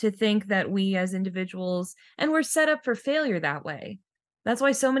to think that we as individuals, and we're set up for failure that way. That's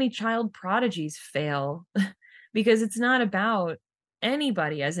why so many child prodigies fail, because it's not about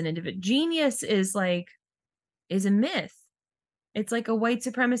anybody as an individual. Genius is a myth. It's like a white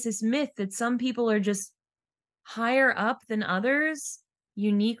supremacist myth that some people are just higher up than others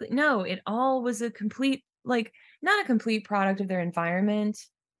uniquely. No, it all was a complete, like, not a complete product of their environment,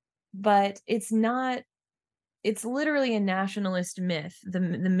 but it's literally a nationalist myth, the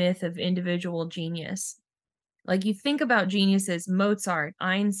myth of individual genius. Like you think about geniuses, Mozart,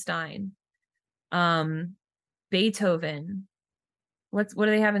 Einstein, Beethoven. What do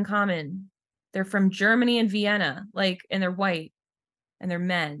they have in common? They're from Germany and Vienna, like, and they're white and they're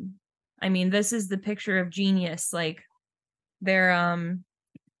men. I mean, this is the picture of genius. Like they're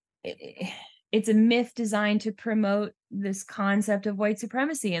it's a myth designed to promote this concept of white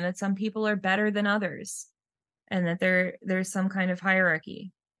supremacy and that some people are better than others and that there's some kind of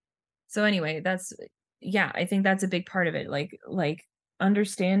hierarchy. So anyway, I think that's a big part of it. Like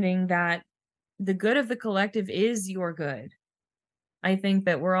understanding that the good of the collective is your good. I think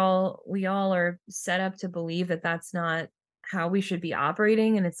that we all are set up to believe that that's not how we should be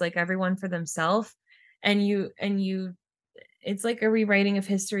operating. And it's like everyone for themselves. And it's like a rewriting of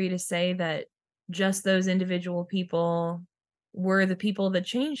history to say that just those individual people were the people that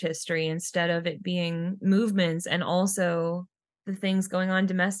change history instead of it being movements and also the things going on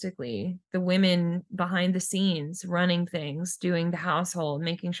domestically, the women behind the scenes running things, doing the household,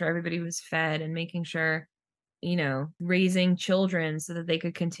 making sure everybody was fed and making sure, raising children so that they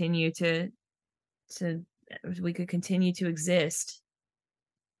could continue to we could continue to exist.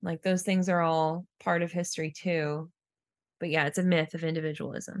 Like those things are all part of history too. But yeah, it's a myth of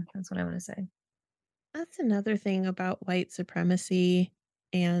individualism. That's what I want to say. That's another thing about white supremacy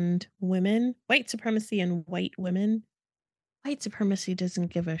and women. White supremacy and white women. White supremacy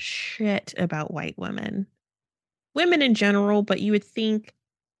doesn't give a shit about white women. Women in general, but you would think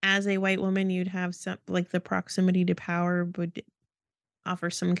as a white woman you'd have some like the proximity to power would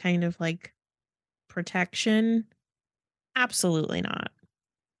offer some kind of like protection. Absolutely not.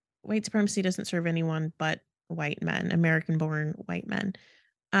 White supremacy doesn't serve anyone but white men, American-born white men.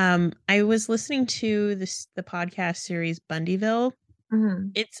 I was listening to the podcast series Bundyville.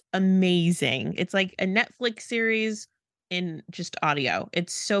 It's amazing. It's like a Netflix series in just audio.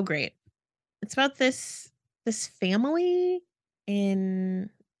 It's so great. It's about this family in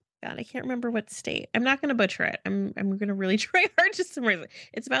God, I can't remember what state. I'm not going to butcher it. I'm going to really try hard to summarize it.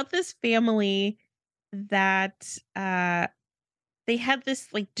 It's about this family that they had this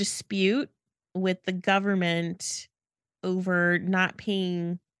like dispute with the government over not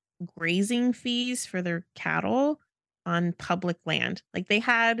paying grazing fees for their cattle on public land. Like they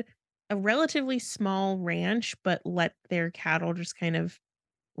had a relatively small ranch, but let their cattle just kind of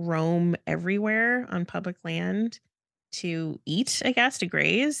roam everywhere on public land to eat, I guess, to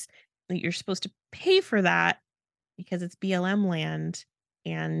graze. Like, you're supposed to pay for that because it's BLM land,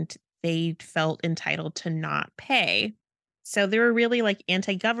 and they felt entitled to not pay. So they were really like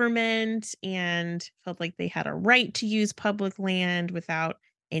anti-government and felt like they had a right to use public land without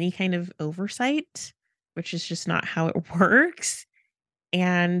any kind of oversight, which is just not how it works.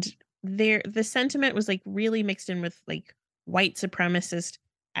 And the sentiment was like really mixed in with like white supremacist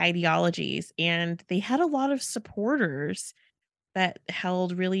ideologies, and they had a lot of supporters that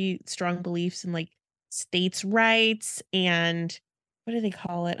held really strong beliefs in like states' rights and what do they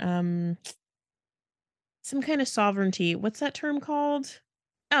call it? Some kind of sovereignty. What's that term called?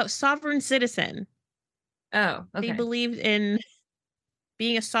 Oh, sovereign citizen. Oh, They okay. believed in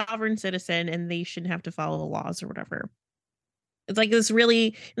being a sovereign citizen and they shouldn't have to follow the laws or whatever. It's like this really,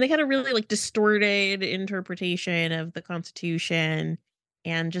 and they had a really like distorted interpretation of the Constitution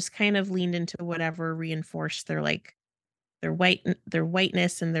and just kind of leaned into whatever reinforced their like their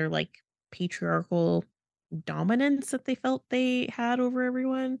whiteness and their like patriarchal dominance that they felt they had over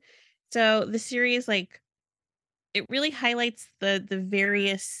everyone. So the series like it really highlights the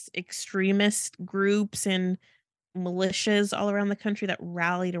various extremist groups and militias all around the country that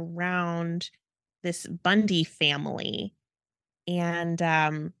rallied around this Bundy family. And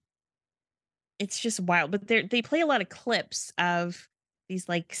it's just wild. But they play a lot of clips of these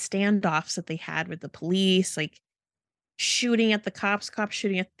like standoffs that they had with the police, like shooting at the cops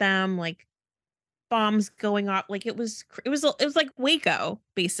shooting at them, like bombs going off. Like it was like Waco,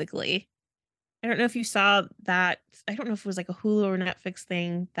 basically. I don't know if you saw that. I don't know if it was like a Hulu or Netflix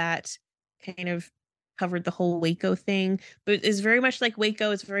thing that kind of covered the whole Waco thing, but it's very much like Waco.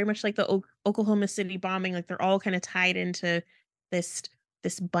 It's very much like the Oklahoma City bombing. Like they're all kind of tied into this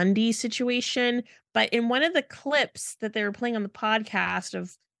this Bundy situation. But in one of the clips that they were playing on the podcast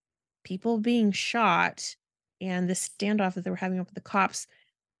of people being shot and the standoff that they were having with the cops,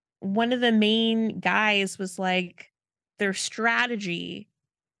 one of the main guys was like, their strategy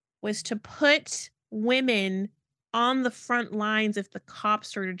was to put women on the front lines if the cops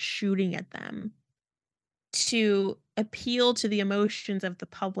started shooting at them to appeal to the emotions of the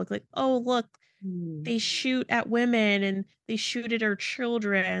public. Like, oh, look, they shoot at women and they shoot at our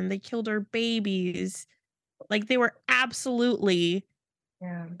children. They killed our babies. Like, they were absolutely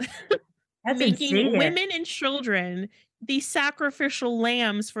Yeah. That's making insidious. women and children the sacrificial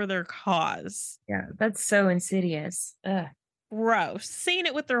lambs for their cause. Yeah, that's so insidious. Ugh. Gross. Saying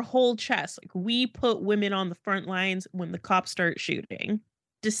it with their whole chest. Like, we put women on the front lines when the cops start shooting.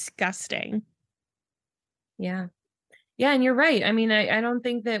 Disgusting. Yeah. Yeah, and you're right. I mean, I don't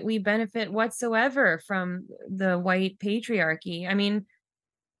think that we benefit whatsoever from the white patriarchy. I mean,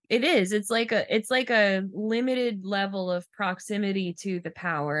 it is. It's like a limited level of proximity to the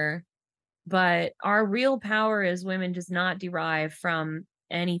power, but our real power as women does not derive from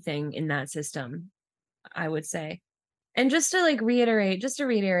anything in that system, I would say. And just to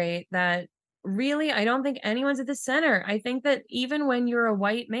reiterate that really, I don't think anyone's at the center. I think that even when you're a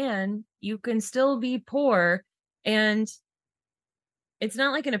white man, you can still be poor, and it's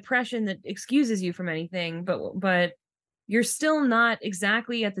not like an oppression that excuses you from anything, but you're still not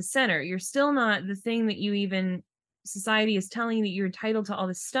exactly at the center. You're still not the thing that you even society is telling you that you're entitled to all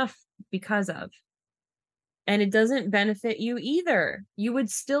this stuff because of. And it doesn't benefit you either. You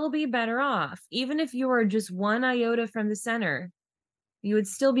would still be better off. Even if you are just one iota from the center, you would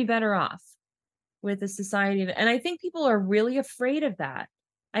still be better off with a society. And I think people are really afraid of that.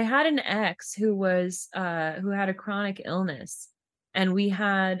 I had an ex who had a chronic illness, and we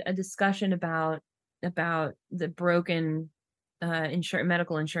had a discussion about the broken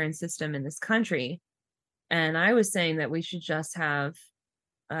medical insurance system in this country. And I was saying that we should just have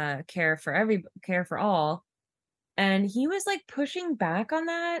care for all. And he was like pushing back on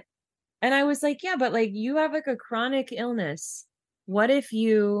that. And I was like, yeah, but like you have like a chronic illness. What if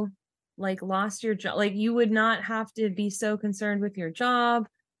you like lost your job. Like you would not have to be so concerned with your job,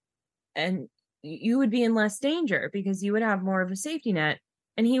 and you would be in less danger because you would have more of a safety net.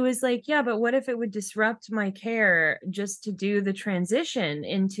 And he was like, yeah, but what if it would disrupt my care just to do the transition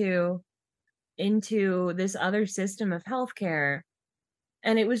into this other system of healthcare?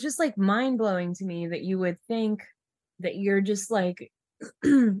 And it was just like mind blowing to me that you would think that you're just like,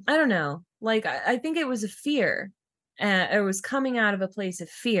 I don't know, like I think it was a fear. It was coming out of a place of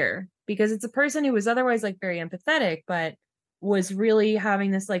fear because it's a person who was otherwise like very empathetic, but was really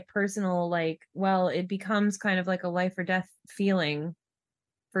having this like personal, like, well, it becomes kind of like a life or death feeling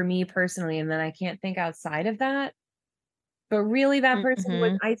for me personally. And then I can't think outside of that. But really that person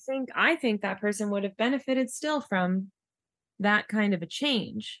would, Mm-hmm. I think that person would have benefited still from that kind of a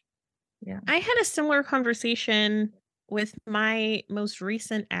change. Yeah. I had a similar conversation with my most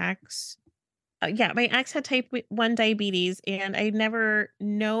recent ex. Yeah, my ex had type 1 diabetes, and I'd never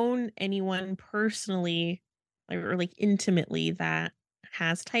known anyone personally or like intimately that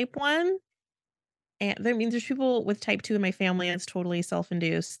has type 1. And I mean, there's people with type 2 in my family, and it's totally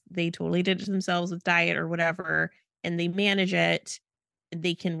self-induced. They totally did it themselves with diet or whatever, and they manage it.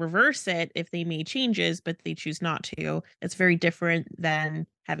 They can reverse it if they made changes, but they choose not to. It's very different than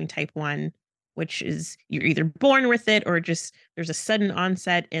having type 1, which is you're either born with it or just there's a sudden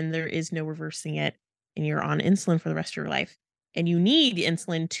onset and there is no reversing it, and you're on insulin for the rest of your life. And you need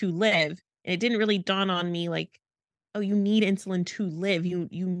insulin to live. And it didn't really dawn on me like, oh, you need insulin to live. You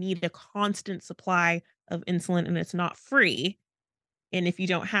need a constant supply of insulin, and it's not free. And if you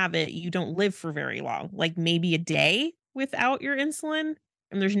don't have it, you don't live for very long, like maybe a day without your insulin,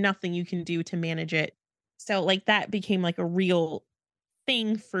 and there's nothing you can do to manage it. So like that became like a real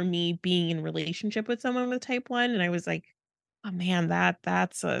thing for me being in relationship with someone with type 1, and I was like, oh man,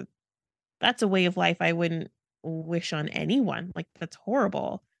 that's a way of life I wouldn't wish on anyone. Like that's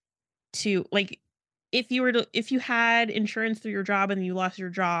horrible to like if you had insurance through your job and you lost your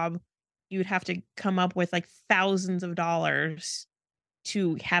job, you would have to come up with like thousands of dollars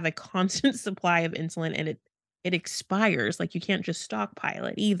to have a constant supply of insulin, and it expires. Like you can't just stockpile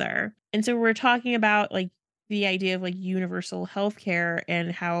it either. And so we're talking about like the idea of like universal healthcare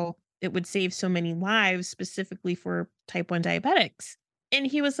and how it would save so many lives specifically for type 1 diabetics. And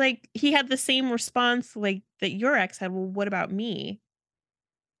he was like he had the same response like that your ex had, well, what about me?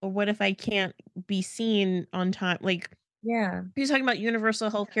 Or what if I can't be seen on time? Like Yeah. he was talking about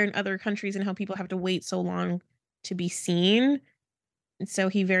universal healthcare in other countries and how people have to wait so long to be seen. And so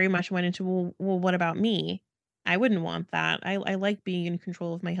he very much went into, well, what about me? I wouldn't want that. I like being in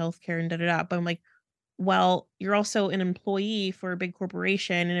control of my healthcare and da da da. But I'm like, well, you're also an employee for a big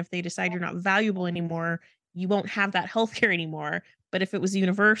corporation. And if they decide you're not valuable anymore, you won't have that healthcare anymore. But if it was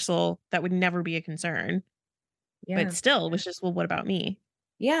universal, that would never be a concern. But Yeah. still, it was just, well, what about me?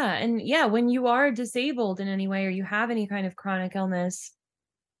 Yeah. And yeah, when you are disabled in any way or you have any kind of chronic illness,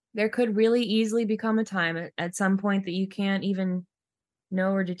 there could really easily become a time at some point that you can't even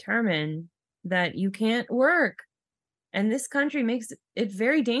know or determine that you can't work. And this country makes it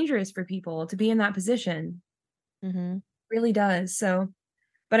very dangerous for people to be in that position. Mm-hmm. Really does. So,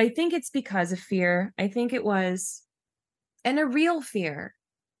 but I think it's because of fear. I think it was, and a real fear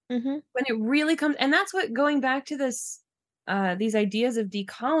Mm-hmm. when it really comes, and that's what going back to this, these ideas of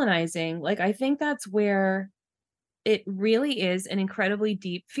decolonizing, like I think that's where it really is an incredibly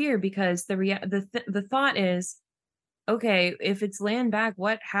deep fear because the thought is, okay, if it's land back,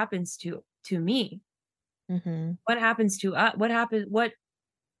 what happens to me? Mm-hmm. What happens to us? What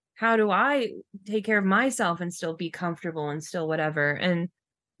how do I take care of myself and still be comfortable and still whatever? And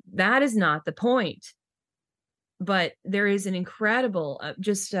that is not the point. But there is an incredible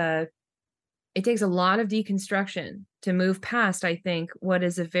it takes a lot of deconstruction to move past, I think, what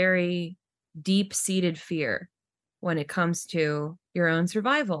is a very deep-seated fear when it comes to your own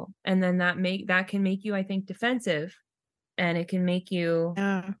survival. And then that can make you, I think, defensive, and it can make you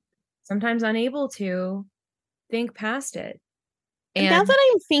Yeah. sometimes unable to think past it. And now And that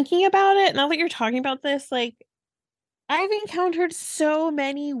I'm thinking about it, now that you're talking about this, like I've encountered so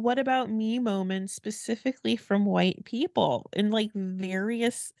many what about me moments specifically from white people in like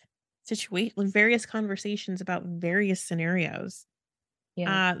various situations, various conversations about various scenarios.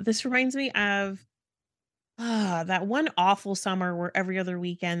 yeah, This reminds me of that one awful summer where every other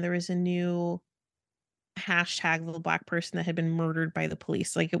weekend there was a new hashtag of a black person that had been murdered by the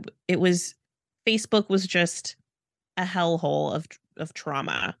police. Like it was Facebook was just a hellhole of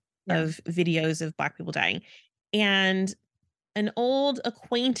trauma, yeah, of videos of black people dying. And an old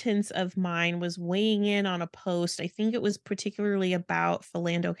acquaintance of mine was weighing in on a post. I think it was particularly about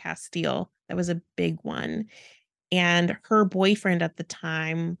Philando Castile. That was a big one. And her boyfriend at the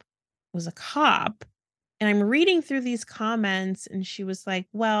time was a cop. And I'm reading through these comments, and she was like,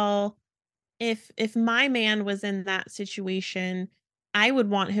 well, if my man was in that situation, I would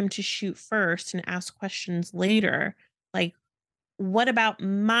want him to shoot first and ask questions later. Like, what about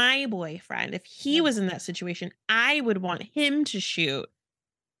my boyfriend? If he was in that situation, I would want him to shoot.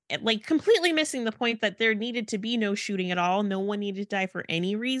 Like, completely missing the point that there needed to be no shooting at all. No one needed to die for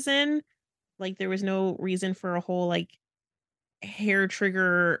any reason. Like, there was no reason for a whole, like, hair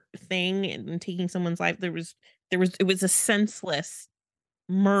trigger thing and taking someone's life. It was a senseless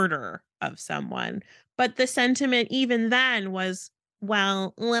murder of someone. But the sentiment even then was,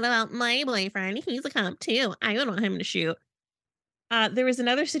 well, what about my boyfriend? He's a cop too. I would want him to shoot. There was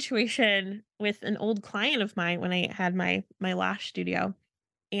another situation with an old client of mine when I had my lash studio,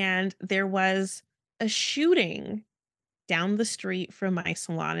 and there was a shooting down the street from my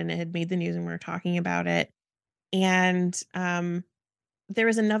salon, and it had made the news, and we were talking about it. And there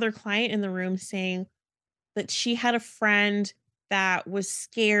was another client in the room saying that she had a friend that was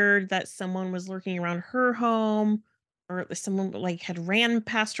scared that someone was lurking around her home, or someone like had ran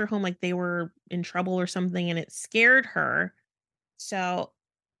past her home, like they were in trouble or something, and it scared her. So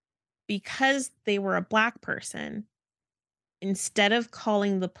because they were a Black person, instead of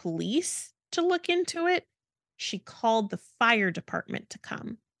calling the police to look into it, she called the fire department to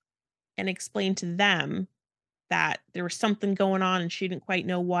come and explain to them that there was something going on and she didn't quite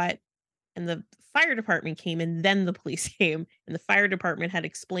know what. And the fire department came, and then the police came, and the fire department had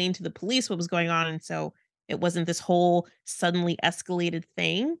explained to the police what was going on. And so it wasn't this whole suddenly escalated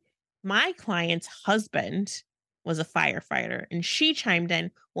thing. My client's husband was a firefighter, and she chimed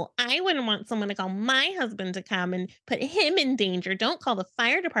in, well, I wouldn't want someone to call my husband to come and put him in danger. Don't call the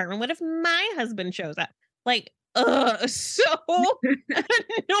fire department. What if my husband shows up? Like, so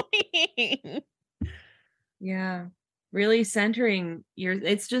annoying. Yeah. Really centering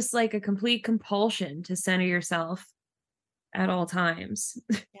it's just like a complete compulsion to center yourself at all times.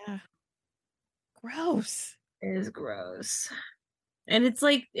 Yeah. Gross. It is gross. And it's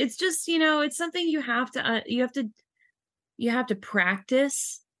like, it's just, it's something you have to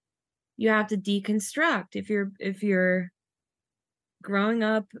practice. You have to deconstruct if you're growing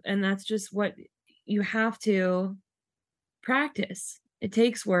up, and that's just what you have to practice. It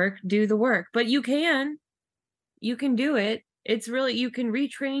takes work, do the work, but you can do it. It's really, you can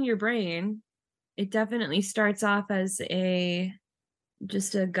retrain your brain. It definitely starts off as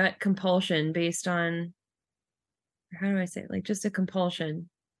just a gut compulsion based on, how do I say it? Like just a compulsion.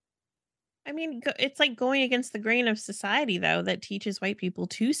 I mean, it's like going against the grain of society, though, that teaches white people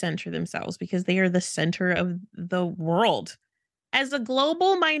to center themselves because they are the center of the world. As a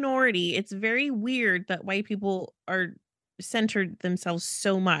global minority, it's very weird that white people are centered themselves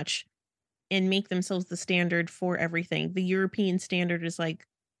so much and make themselves the standard for everything. The European standard is like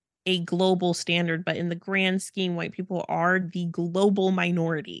a global standard, but in the grand scheme, white people are the global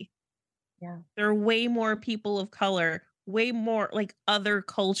minority. Yeah. There are way more people of color, way more like other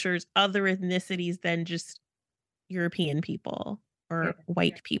cultures, other ethnicities than just European people or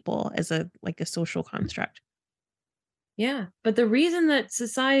white people as a social construct. Yeah. But the reason that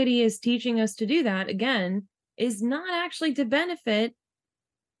society is teaching us to do that, again, is not actually to benefit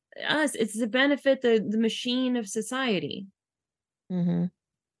us. It's to benefit the machine of society. Mm-hmm.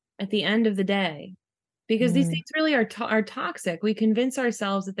 At the end of the day. Because these things really are toxic. We convince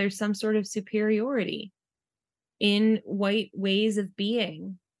ourselves that there's some sort of superiority in white ways of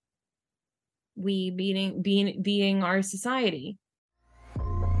being. We being our society.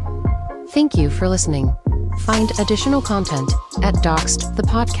 Thank you for listening. Find additional content at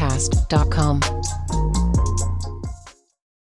doxedthepodcast.com.